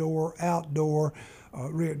NCAA indoor, outdoor.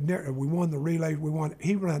 We won the relays.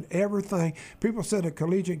 He ran everything. People said a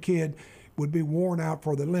collegiate kid would be worn out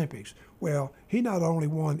for the Olympics. Well, he not only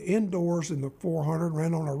won indoors in the 400,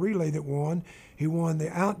 ran on a relay that won, he won the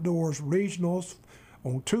outdoors regionals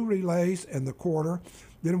on 2 relays and the quarter,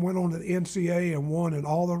 then went on to the NCAA and won in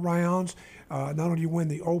all the rounds. Not only did he win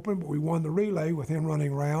the open, but we won the relay with him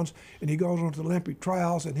running rounds, and he goes on to the Olympic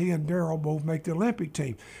trials, and he and Darrell both make the Olympic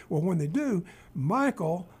team. Well, when they do,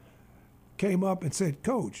 Michael came up and said,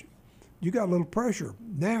 Coach, you got a little pressure.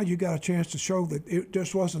 Now you got a chance to show that it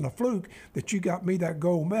just wasn't a fluke, that you got me that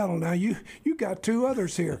gold medal. Now you got 2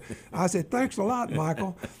 others here. I said, thanks a lot,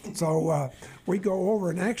 Michael. So we go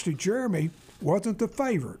over, and actually Jeremy wasn't the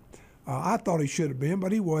favorite. I thought he should have been,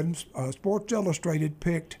 but he wasn't. Sports Illustrated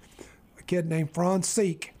picked a kid named Franz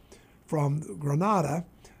Seek from Granada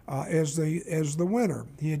as the winner.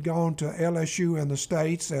 He had gone to LSU in the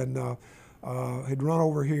States and had run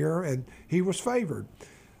over here, and he was favored.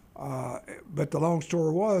 But the long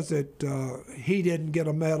story was that he didn't get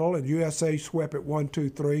a medal, and USA swept it 1, 2,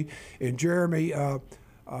 3, and Jeremy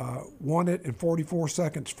won it in 44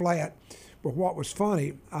 seconds flat. But what was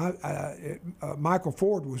funny, Michael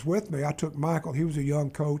Ford was with me. I took Michael. He was a young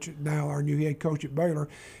coach, now our new head coach at Baylor,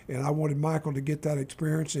 and I wanted Michael to get that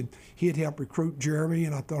experience, and he had helped recruit Jeremy,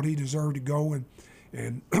 and I thought he deserved to go,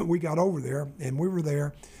 and we got over there, and we were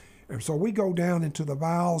there. And so we go down into the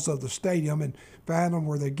bowels of the stadium and find them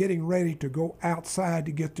where they're getting ready to go outside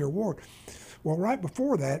to get their award. Well, right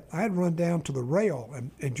before that, I had run down to the rail,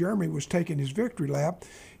 and Jeremy was taking his victory lap.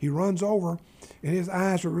 He runs over, and his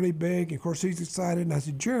eyes are really big. And of course, he's excited. And I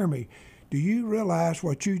said, Jeremy, do you realize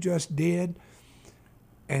what you just did?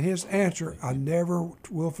 And his answer, I never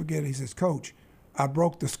will forget. He says, Coach, I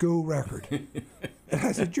broke the school record. And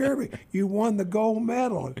I said, Jeremy, you won the gold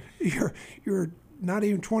medal. You're not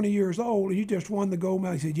even 20 years old, and you just won the gold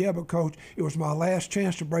medal. He said, yeah, but Coach, it was my last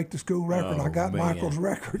chance to break the school record. I got Michael's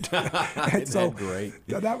record. And so great?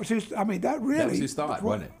 That was his, that really. That was his thought,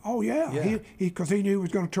 wasn't it? Oh, yeah. Because he knew he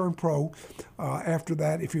was going to turn pro after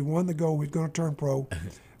that. If he won the gold, he was going to turn pro.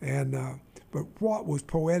 And but what was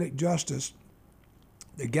poetic justice,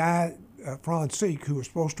 the guy, Franz Seek, who was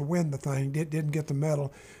supposed to win the thing, didn't get the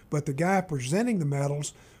medal. But the guy presenting the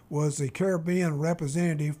medals was the Caribbean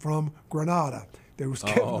representative from Grenada. That was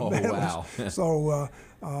giving the medals. Wow. So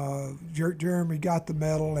Jeremy got the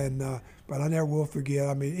medal, but I never will forget.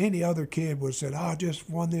 I mean, any other kid would have said, I just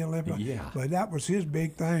won the Olympics. Yeah. But that was his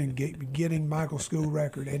big thing, getting Michael's school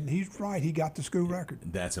record. And he's right, he got the school record.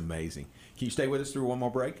 That's amazing. Can you stay with us through one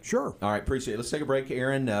more break? Sure. All right, appreciate it. Let's take a break,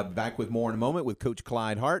 Aaron. Back with more in a moment with Coach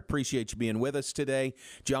Clyde Hart. Appreciate you being with us today.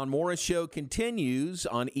 John Morris Show continues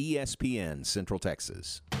on ESPN Central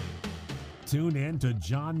Texas. Tune in to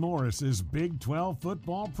John Morris's Big 12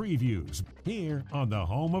 football previews here on the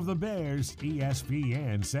home of the Bears,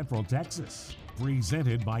 ESPN Central Texas.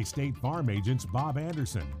 Presented by State Farm agents Bob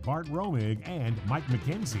Anderson, Bart Romig, and Mike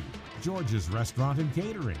McKenzie. George's Restaurant and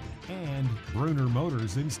Catering, and Bruner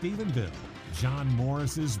Motors in Stephenville. John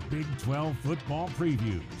Morris's Big 12 football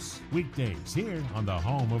previews. Weekdays here on the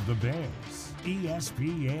home of the Bears,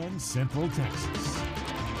 ESPN Central Texas.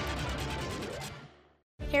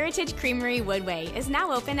 Heritage Creamery Woodway is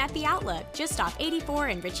now open at The Outlook, just off 84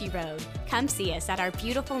 and Ritchie Road. Come see us at our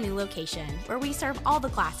beautiful new location, where we serve all the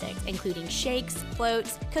classics, including shakes,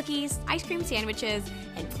 floats, cookies, ice cream sandwiches,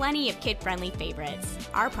 and plenty of kid-friendly favorites.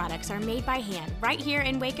 Our products are made by hand right here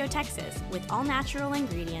in Waco, Texas, with all natural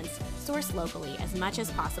ingredients, sourced locally as much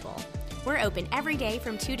as possible. We're open every day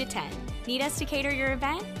from 2 to 10. Need us to cater your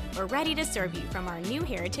event? We're ready to serve you from our new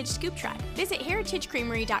Heritage Scoop Truck. Visit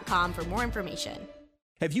heritagecreamery.com for more information.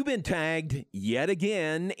 Have you been tagged yet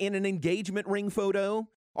again in an engagement ring photo?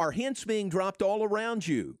 Are hints being dropped all around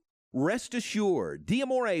you? Rest assured,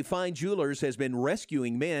 D'Amore Fine Jewelers has been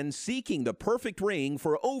rescuing men seeking the perfect ring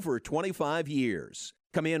for over 25 years.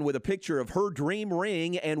 Come in with a picture of her dream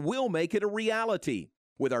ring and we'll make it a reality.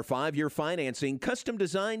 With our 5-year financing, custom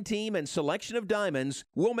design team, and selection of diamonds,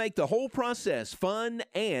 we'll make the whole process fun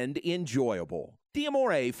and enjoyable.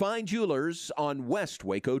 D'Amore Fine Jewelers on West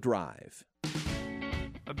Waco Drive.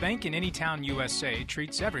 A bank in any town USA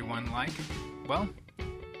treats everyone like, well,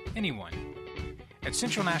 anyone. At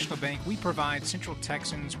Central National Bank, we provide Central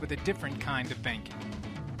Texans with a different kind of banking.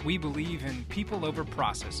 We believe in people over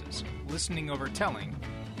processes, listening over telling,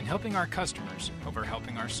 and helping our customers over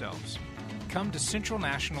helping ourselves. Come to Central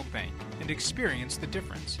National Bank and experience the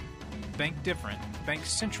difference. Bank different. Bank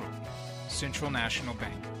Central. Central National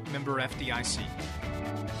Bank. Member FDIC.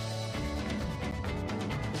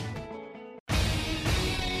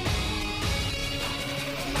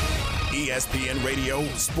 ESPN Radio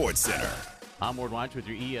Sports Center. I'm Ward Weitz with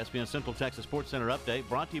your ESPN Central Texas Sports Center update,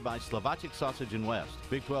 brought to you by Slovacek Sausage and West.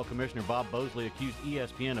 Big 12 Commissioner Bob Bosley accused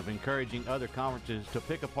ESPN of encouraging other conferences to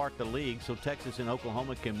pick apart the league so Texas and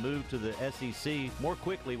Oklahoma can move to the SEC more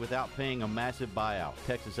quickly without paying a massive buyout.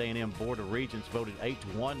 Texas A&M Board of Regents voted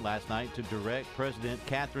 8-1 last night to direct President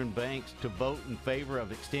Catherine Banks to vote in favor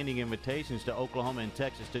of extending invitations to Oklahoma and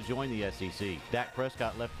Texas to join the SEC. Dak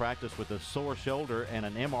Prescott left practice with a sore shoulder, and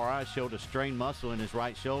an MRI showed a strained muscle in his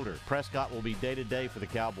right shoulder. Prescott will be day-to-day for the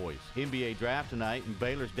Cowboys. NBA draft tonight, and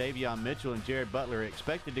Baylor's Davion Mitchell and Jared Butler are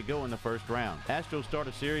expected to go in the first round. Astros start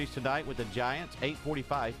a series tonight with the Giants,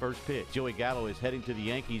 8:45 first pitch. Joey Gallo is heading to the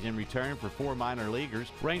Yankees in return for 4 minor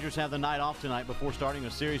leaguers. Rangers have the night off tonight before starting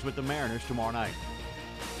a series with the Mariners tomorrow night.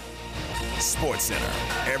 Sports Center,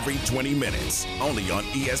 every 20 minutes, only on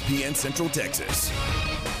ESPN Central Texas.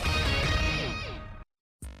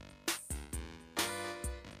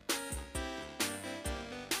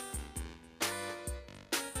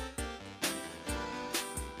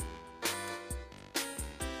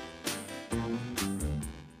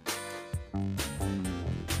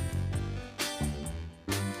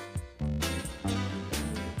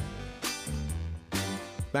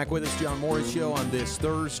 Back with us, John Morris Show on this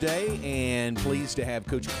Thursday, and pleased to have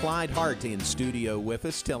Coach Clyde Hart in studio with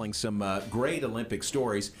us, telling some great Olympic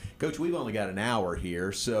stories. Coach, we've only got an hour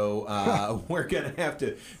here, so we're going to have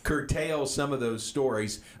to curtail some of those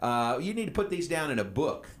stories. You need to put these down in a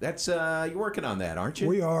book. That's you're working on that, aren't you?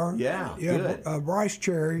 We are. Yeah, good. Bryce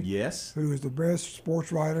Cherry, yes, who is the best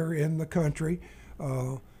sports writer in the country.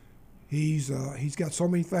 He's got so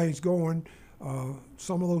many things going.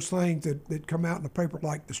 Some of those things that come out in the paper,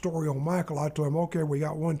 like the story on Michael, I told him, okay, we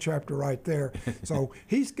got one chapter right there. So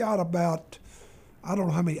he's got about, I don't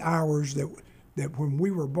know how many hours that when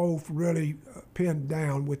we were both really pinned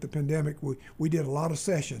down with the pandemic, we did a lot of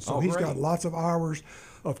sessions. So he's got lots of hours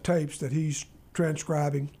of tapes that he's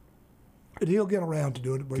transcribing, and he'll get around to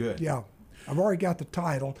doing it. But good. Yeah, I've already got the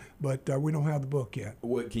title, but we don't have the book yet.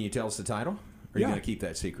 Can you tell us the title? Or are you going to keep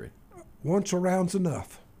that secret? Once Around's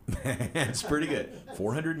Enough. That's pretty good.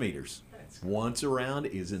 400 meters. Once around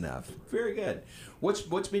is enough. Very good.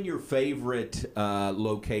 What's been your favorite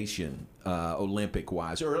location,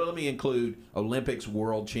 Olympic-wise? Or let me include Olympics,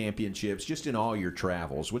 World Championships, just in all your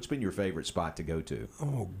travels. What's been your favorite spot to go to?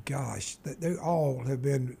 Oh, gosh. They all have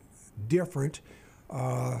been different.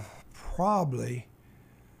 Probably,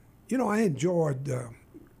 I enjoyed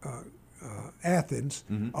Athens,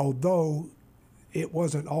 although it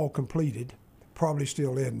wasn't all completed. Probably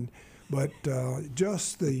still isn't. But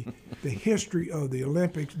just the history of the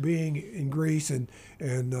Olympics being in Greece and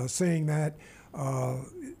seeing that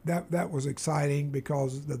was exciting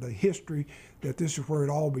because of the history that this is where it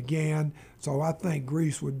all began. So I think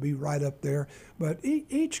Greece would be right up there. But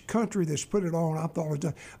each country that's put it on, I thought was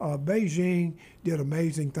done. Beijing did an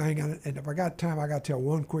amazing thing. And if I got time, I got to tell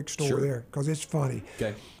one quick story there because it's funny.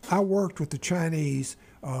 Okay. I worked with the Chinese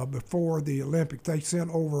before the Olympics. They sent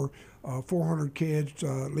over 400 kids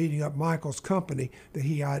leading up Michael's company that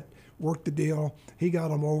he had worked the deal. He got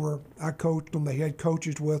them over. I coached them. They had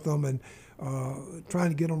coaches with them and trying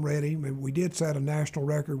to get them ready. And we did set a national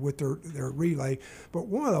record with their relay. But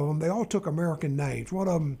one of them, they all took American names. One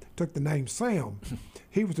of them took the name Sam.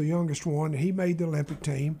 He was the youngest one, and he made the Olympic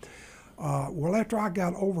team. Well, after I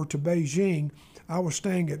got over to Beijing, I was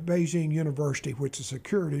staying at Beijing University, which the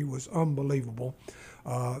security was unbelievable.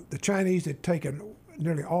 The Chinese had taken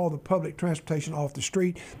nearly all the public transportation off the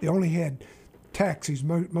street. They only had taxis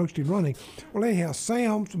mostly running. Well, anyhow,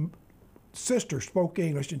 Sam's sister spoke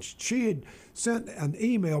English, and she had sent an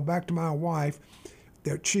email back to my wife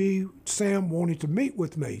that Sam wanted to meet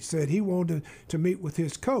with me, said he wanted to meet with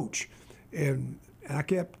his coach. And I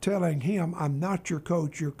kept telling him, I'm not your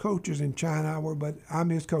coach. Your coach is in China, but I'm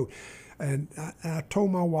his coach. And I told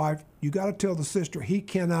my wife, you got to tell the sister he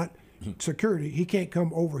cannot security. He can't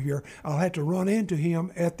come over here. I'll have to run into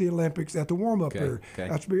him at the Olympics at the warm-up period. Okay.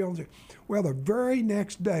 That's beyond. Well, the very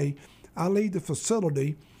next day, I leave the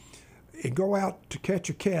facility and go out to catch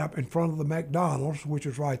a cab in front of the McDonald's, which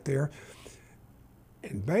is right there.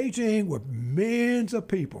 In Beijing, with millions of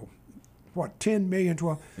people, 10 million,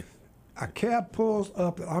 12. A cab pulls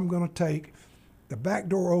up that I'm going to take. The back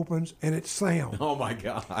door opens, and it's Sam. Oh, my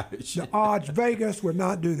gosh. The odds, Vegas would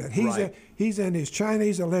not do that. He's in his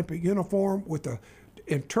Chinese Olympic uniform with the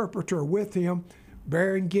interpreter with him,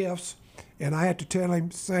 bearing gifts. And I had to tell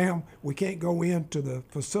him, Sam, we can't go into the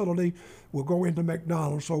facility. We'll go into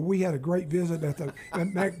McDonald's. So we had a great visit at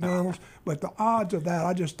McDonald's. But the odds of that,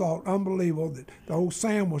 I just thought unbelievable that the old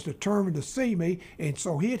Sam was determined to see me. And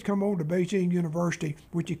so he had come over to Beijing University,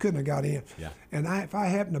 which he couldn't have got in. Yeah. And if I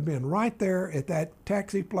happened to have been right there at that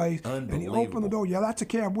taxi place, and he opened the door, that's a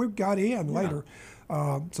cab, we got in later.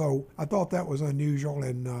 So I thought that was unusual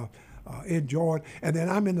and enjoyed. And then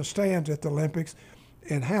I'm in the stands at the Olympics.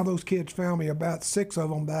 And how those kids found me, about 6 of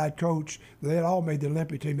them that I'd coached, they had all made the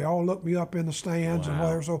Olympic team. They all looked me up in the stands and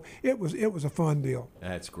whatever. So it was a fun deal.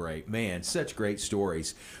 That's great. Man, such great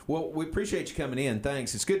stories. Well, we appreciate you coming in.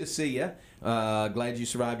 Thanks. It's good to see you. Glad you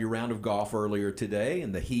survived your round of golf earlier today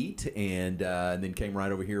in the heat and then came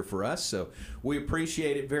right over here for us. So we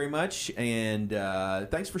appreciate it very much. And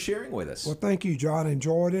thanks for sharing with us. Well, thank you, John.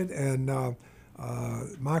 Enjoyed it. And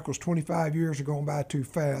Michael's 25 years are going by too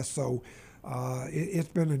fast. So it's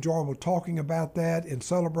been enjoyable talking about that and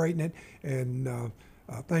celebrating it, and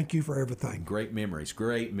thank you for everything. Great memories.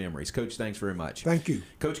 Coach, thanks very much. Thank you.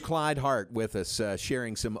 Coach Clyde Hart with us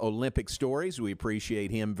sharing some Olympic stories. We appreciate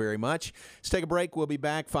him very much. Let's take a break. We'll be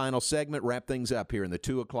back. Final segment. Wrap things up here in the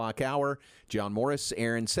 2 o'clock hour. John Morris,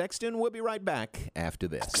 Aaron Sexton. We'll be right back after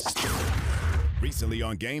this. Recently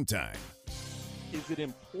on Game Time. Is it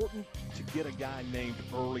important to get a guy named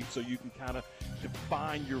early so you can kind of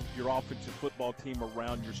define your offensive football team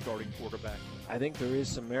around your starting quarterback? I think there is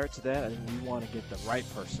some merit to that. I think we want to get the right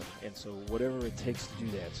person, and so whatever it takes to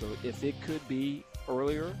do that. So if it could be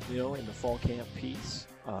earlier, in the fall camp piece,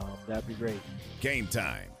 that'd be great. Game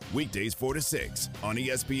Time, weekdays 4 to 6 on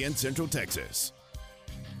ESPN Central Texas.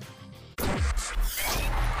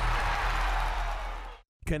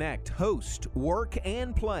 Connect, host, work,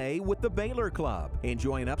 and play with the Baylor Club.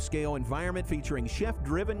 Enjoy an upscale environment featuring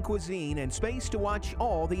chef-driven cuisine and space to watch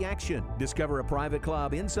all the action. Discover a private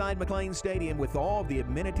club inside McLean Stadium with all the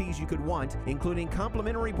amenities you could want, including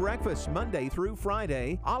complimentary breakfast Monday through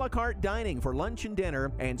Friday, a la carte dining for lunch and dinner,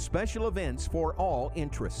 and special events for all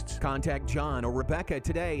interests. Contact John or Rebecca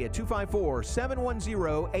today at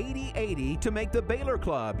 254-710-8080 to make the Baylor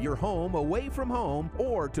Club your home away from home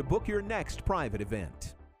or to book your next private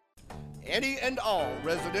event. Any and all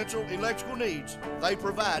residential electrical needs, they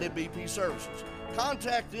provide at BP Services.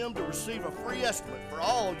 Contact them to receive a free estimate for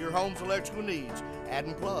all your home's electrical needs,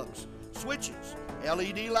 adding plugs, switches,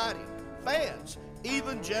 LED lighting, fans,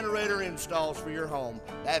 even generator installs for your home.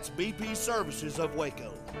 That's BP Services of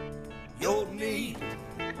Waco. Your need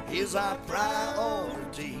is our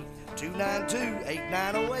priority.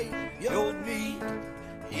 292-8908. Your need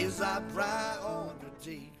is our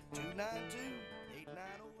priority. 292-8908.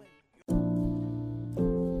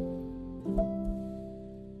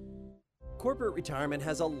 Corporate retirement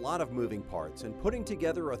has a lot of moving parts, and putting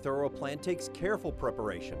together a thorough plan takes careful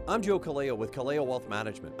preparation. I'm Joe Kaleo with Kaleo Wealth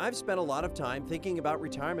Management. I've spent a lot of time thinking about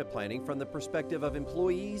retirement planning from the perspective of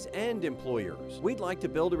employees and employers. We'd like to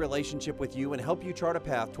build a relationship with you and help you chart a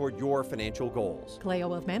path toward your financial goals. Kaleo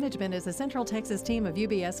Wealth Management is a Central Texas team of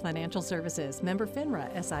UBS Financial Services, member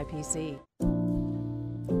FINRA SIPC.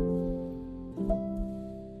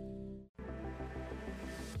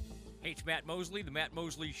 Hey, it's Matt Mosley, The Matt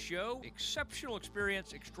Mosley Show. Exceptional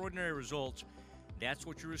experience, extraordinary results. That's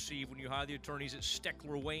what you receive when you hire the attorneys at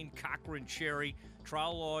Steckler, Wayne, Cochran, Cherry,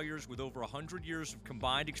 trial lawyers with over 100 years of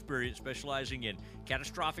combined experience specializing in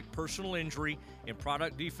catastrophic personal injury and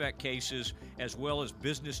product defect cases, as well as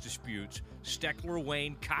business disputes. Steckler,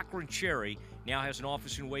 Wayne, Cochran, Cherry now has an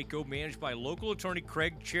office in Waco managed by local attorney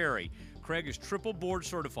Craig Cherry. Craig is triple board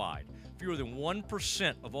certified. Fewer than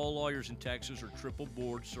 1% of all lawyers in Texas are triple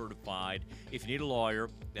board certified. If you need a lawyer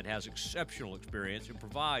that has exceptional experience and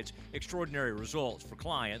provides extraordinary results for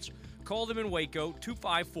clients, call them in Waco,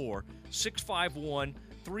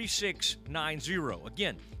 254-651-3690.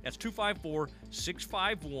 Again, that's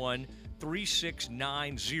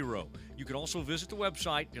 254-651-3690. You can also visit the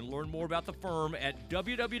website and learn more about the firm at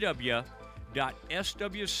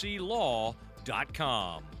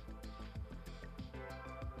www.swclaw.com.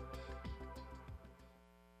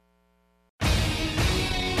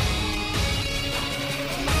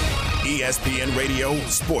 ESPN Radio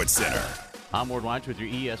Sports Center. I'm Ward Weitz with your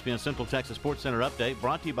ESPN Central Texas Sports Center update,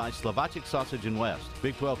 brought to you by Slovacic Sausage and West.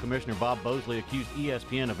 Big 12 Commissioner Bob Bosley accused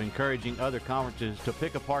ESPN of encouraging other conferences to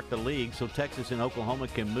pick apart the league so Texas and Oklahoma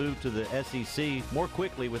can move to the SEC more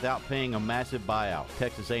quickly without paying a massive buyout.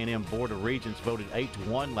 Texas A&M Board of Regents voted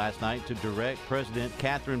 8-1 last night to direct President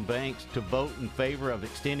Catherine Banks to vote in favor of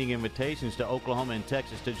extending invitations to Oklahoma and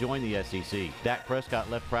Texas to join the SEC. Dak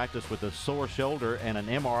Prescott left practice with a sore shoulder, and an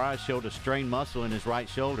MRI showed a strained muscle in his right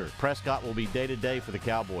shoulder. Prescott will be day-to-day for the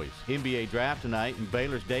Cowboys. NBA draft tonight, and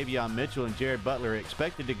Baylor's Davion Mitchell and Jared Butler are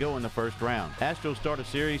expected to go in the first round. Astros start a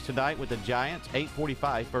series tonight with the Giants,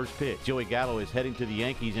 8:45 first pitch. Joey Gallo is heading to the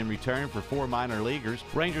Yankees in return for 4 minor leaguers.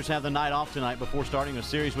 Rangers have the night off tonight before starting a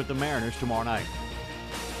series with the Mariners tomorrow night.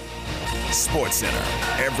 Sports Center,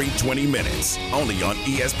 every 20 minutes, only on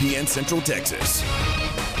ESPN Central Texas.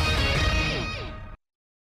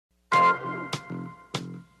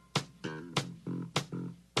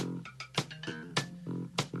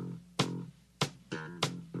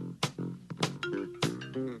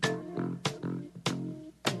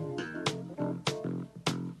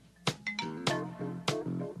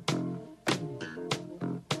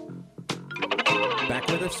 Back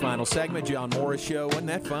with us, final segment, John Morris Show. Wasn't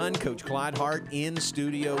that fun? Coach Clyde Hart in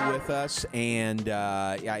studio with us, and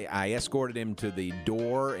I escorted him to the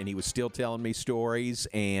door, and he was still telling me stories,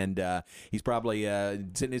 and he's probably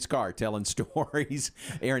sitting in his car telling stories.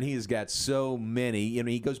 Aaron, he has got so many. You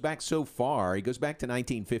know, he goes back so far. He goes back to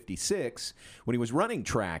 1956 when he was running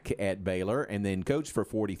track at Baylor, and then coached for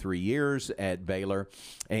 43 years at Baylor.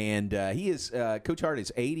 And he is Coach Hart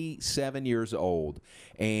is 87 years old,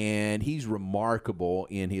 and he's remarkable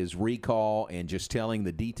in his recall and just telling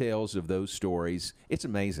the details of those stories. It's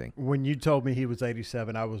amazing. When you told me he was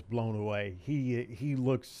 87, I was blown away. He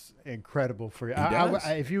looks incredible for you. He does.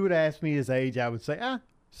 If you would ask me his age, I would say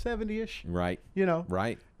 70-ish. Right. You know.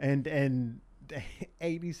 Right. And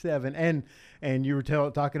 87, and you were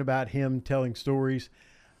talking about him telling stories.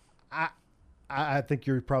 I think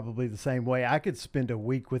you're probably the same way. I could spend a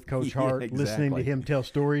week with Coach Hart listening to him tell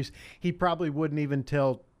stories. He probably wouldn't even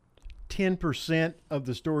tell 10% of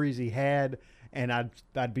the stories he had, and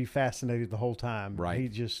I'd be fascinated the whole time. Right. He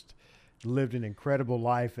just lived an incredible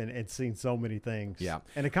life and seen so many things. Yeah.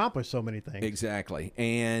 And accomplished so many things. Exactly.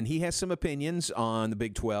 And he has some opinions on the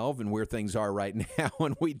Big 12 and where things are right now,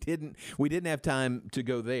 and we didn't have time to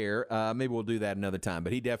go there. Maybe we'll do that another time.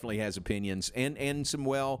 But he definitely has opinions and some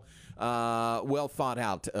well thought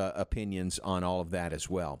out opinions on all of that as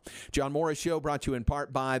well. John Morris Show brought to you in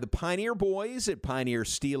part by the Pioneer Boys at Pioneer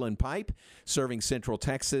Steel and Pipe, serving Central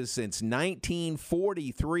Texas since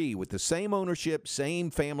 1943 with the same ownership,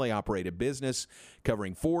 same family-operated business,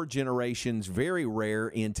 covering 4 generations, very rare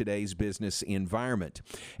in today's business environment.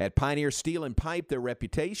 At Pioneer Steel and Pipe, their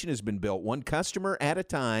reputation has been built one customer at a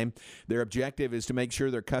time. Their objective is to make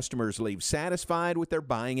sure their customers leave satisfied with their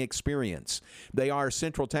buying experience. They are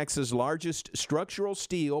Central Texas' America's largest structural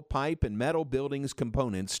steel, pipe, and metal buildings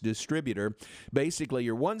components distributor. Basically,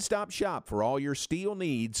 your one-stop shop for all your steel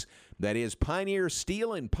needs. That is Pioneer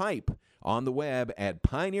Steel and Pipe on the web at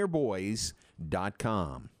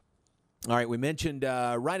pioneerboys.com. All right, we mentioned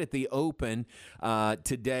right at the open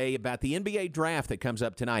today about the NBA draft that comes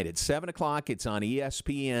up tonight at 7 o'clock. It's on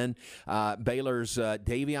ESPN. Baylor's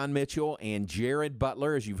Davion Mitchell and Jared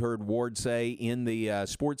Butler, as you've heard Ward say in the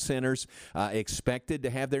Sports Centers, expected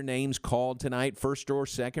to have their names called tonight, first or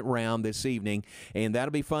second round this evening. And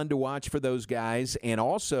that'll be fun to watch for those guys. And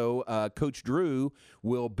also, Coach Drew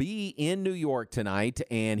will be in New York tonight,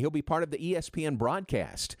 and he'll be part of the ESPN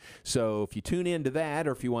broadcast. So if you tune into that,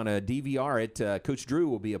 or if you want to DVR it, Coach Drew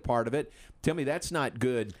will be a part of it. Tell me that's not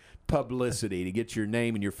good publicity to get your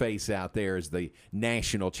name and your face out there as the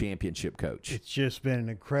national championship coach. It's just been an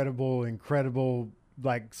incredible,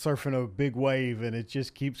 like surfing a big wave, and it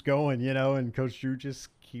just keeps going, and Coach Drew just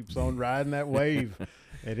keeps on riding that wave.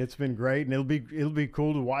 And it's been great, and it'll be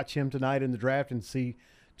cool to watch him tonight in the draft and see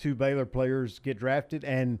two Baylor players get drafted.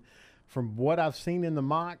 And from what I've seen in the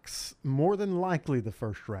mocks, more than likely the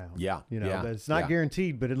first round. Yeah. It's not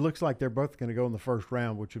guaranteed, but it looks like they're both going to go in the first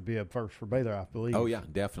round, which would be a first for Baylor, I believe. Oh, yeah,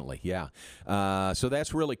 definitely. Yeah. So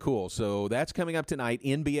that's really cool. So that's coming up tonight,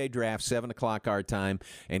 NBA draft, 7 o'clock our time,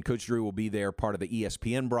 and Coach Drew will be there, part of the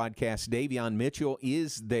ESPN broadcast. Davion Mitchell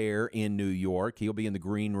is there in New York. He'll be in the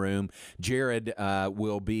green room. Jared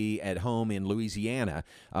will be at home in Louisiana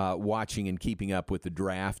watching and keeping up with the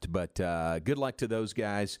draft. But good luck to those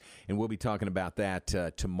guys, and we'll be talking about that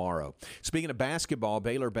tomorrow. Speaking of basketball,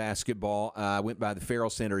 Baylor basketball went by the Farrell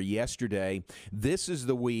Center yesterday. This is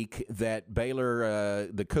the week that Baylor,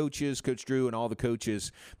 the coaches, Coach Drew and all the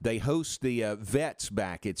coaches, they host the vets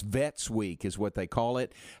back. It's Vets Week is what they call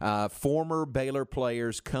it. Former Baylor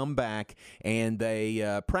players come back and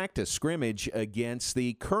they practice scrimmage against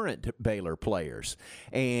the current Baylor players.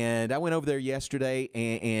 And I went over there yesterday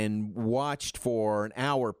and watched for an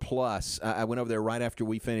hour plus. I went over there right after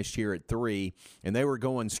we finished here at 3, and they were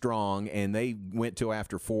going strong, and they went till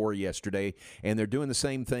after 4 yesterday, and they're doing the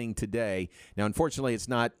same thing today. Now, unfortunately, it's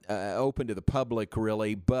not open to the public,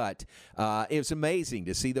 really, but it was amazing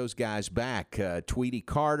to see those guys back. Tweety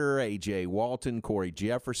Carter, A.J. Walton, Corey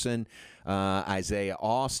Jefferson, Isaiah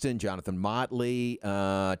Austin, Jonathan Motley,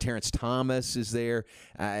 Terrence Thomas is there.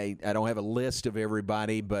 I don't have a list of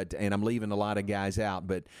everybody, and I'm leaving a lot of guys out,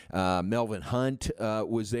 but Melvin Hunt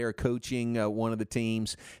was there coaching one of the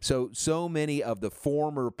teams. So many of the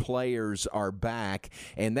former players are back,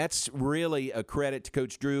 and that's really a credit to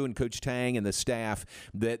Coach Drew and Coach Tang and the staff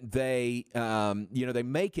that they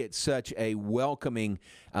make it such a welcoming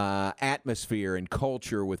atmosphere and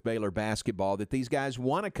culture with Baylor basketball that these guys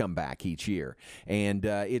want to come back each year. And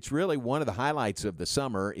it's really one of the highlights of the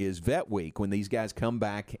summer is Vet Week, when these guys come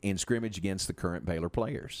back and scrimmage against the current Baylor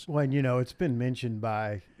players. Well, and, it's been mentioned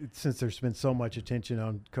since there's been so much attention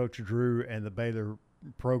on Coach Drew and the Baylor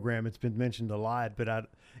program, it's been mentioned a lot, but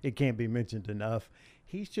it can't be mentioned enough.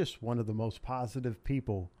 He's just one of the most positive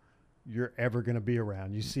people you're ever going to be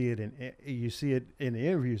around. You see it in the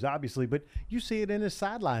interviews, obviously, but you see it in his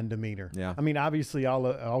sideline demeanor. Yeah. I mean, obviously,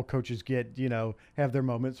 all coaches get have their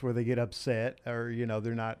moments where they get upset or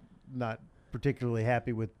they're not particularly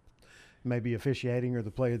happy with maybe officiating or the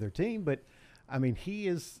play of their team, but I mean,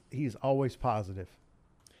 he's always positive.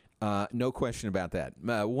 No question about that.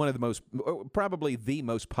 One of the probably the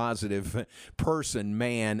most positive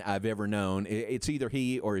man I've ever known. It's either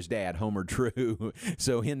he or his dad, Homer Drew.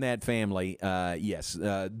 So in that family, yes,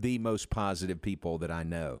 the most positive people that I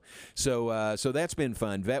know. So that's been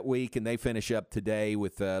fun. Vet Week, and they finish up today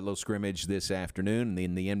with a little scrimmage this afternoon, and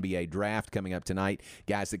then the NBA draft coming up tonight.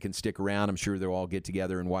 Guys that can stick around, I'm sure they'll all get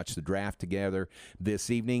together and watch the draft together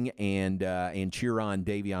this evening and cheer on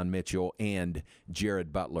Davion Mitchell and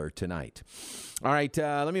Jared Butler tonight. All right,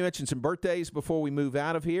 let me mention some birthdays before we move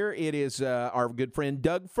out of here. It is our good friend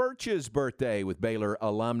Doug Furch's birthday with Baylor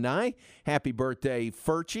alumni. Happy birthday,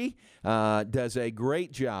 Furchy. Does a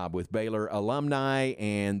great job with Baylor alumni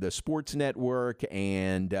and the Sports Network,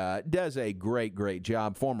 and does a great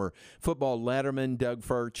job. Former football letterman Doug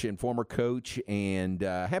Furch and former coach, and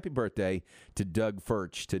happy birthday to Doug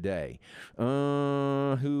Furch today.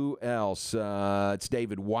 Who else? It's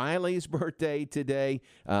David Wiley's birthday today.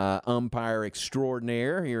 umpire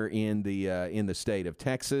extraordinaire here in the state of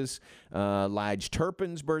Texas. Lige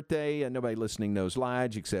Turpin's birthday. Nobody listening knows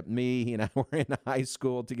Lige except me. He and I were in high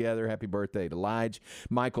school together. Happy birthday to Lige.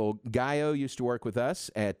 Michael Gallo used to work with us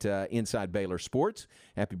at Inside Baylor Sports.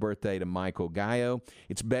 Happy birthday to Michael Gallo.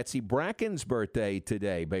 It's Betsy Bracken's birthday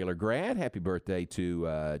today. Baylor grad. Happy birthday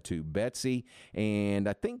to Betsy. And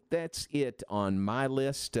I think that's it on my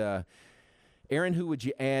list. Aaron, who would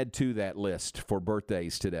you add to that list for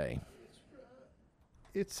birthdays today?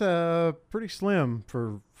 It's pretty slim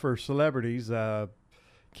for celebrities.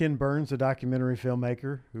 Ken Burns, a documentary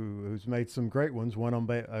filmmaker who's made some great ones.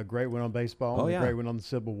 A great one on baseball, and a great one on the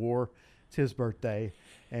Civil War. It's his birthday.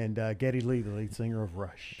 And Geddy Lee, the lead singer of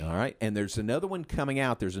Rush. All right. And there's another one coming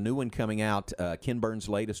out. There's a new one coming out. Ken Burns'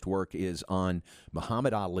 latest work is on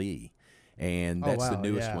Muhammad Ali. And that's the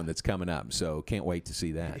newest one that's coming up. So can't wait to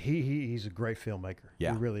see that. He's a great filmmaker.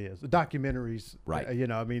 Yeah. He really is. The documentaries, right.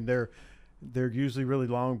 I mean, they're usually really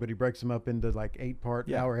long, but he breaks them up into like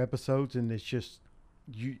 8-part hour episodes. And it's just,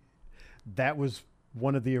 that was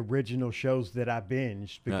one of the original shows that I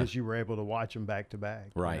binged because you were able to watch them back to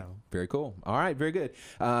back. Right. You know? Very cool. All right. Very good.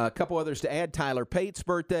 A couple others to add. Tyler Pate's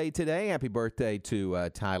birthday today. Happy birthday to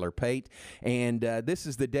Tyler Pate. And this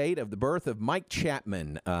is the date of the birth of Mike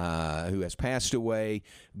Chapman, who has passed away.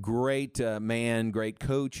 Great man, great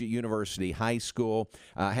coach at University High School.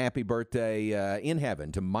 Happy birthday in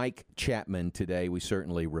heaven to Mike Chapman today. We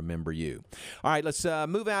certainly remember you. All right. Let's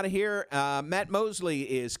move out of here. Matt Mosley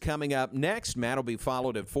is coming up next. Matt will be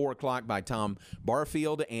followed at 4 o'clock by Tom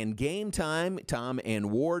Barfield and Game Time, Tom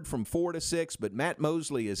and Ward from 4 to 6, but Matt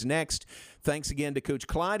Mosley is next. Thanks again to Coach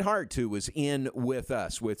Clyde Hart, who was in with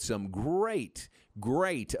us with some great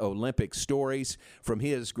Olympic stories from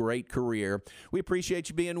his great career. We appreciate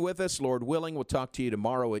you being with us. Lord willing, we'll talk to you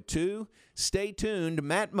tomorrow at 2. Stay tuned.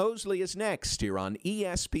 Matt Mosley is next here on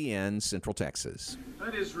ESPN Central Texas.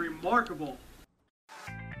 That is remarkable.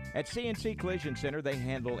 At CNC Collision Center, they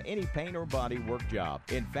handle any paint or body work job.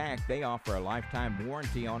 In fact, they offer a lifetime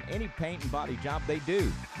warranty on any paint and body job they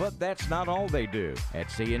do. But that's not all they do. At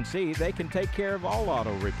CNC, they can take care of all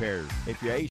auto repairs. If your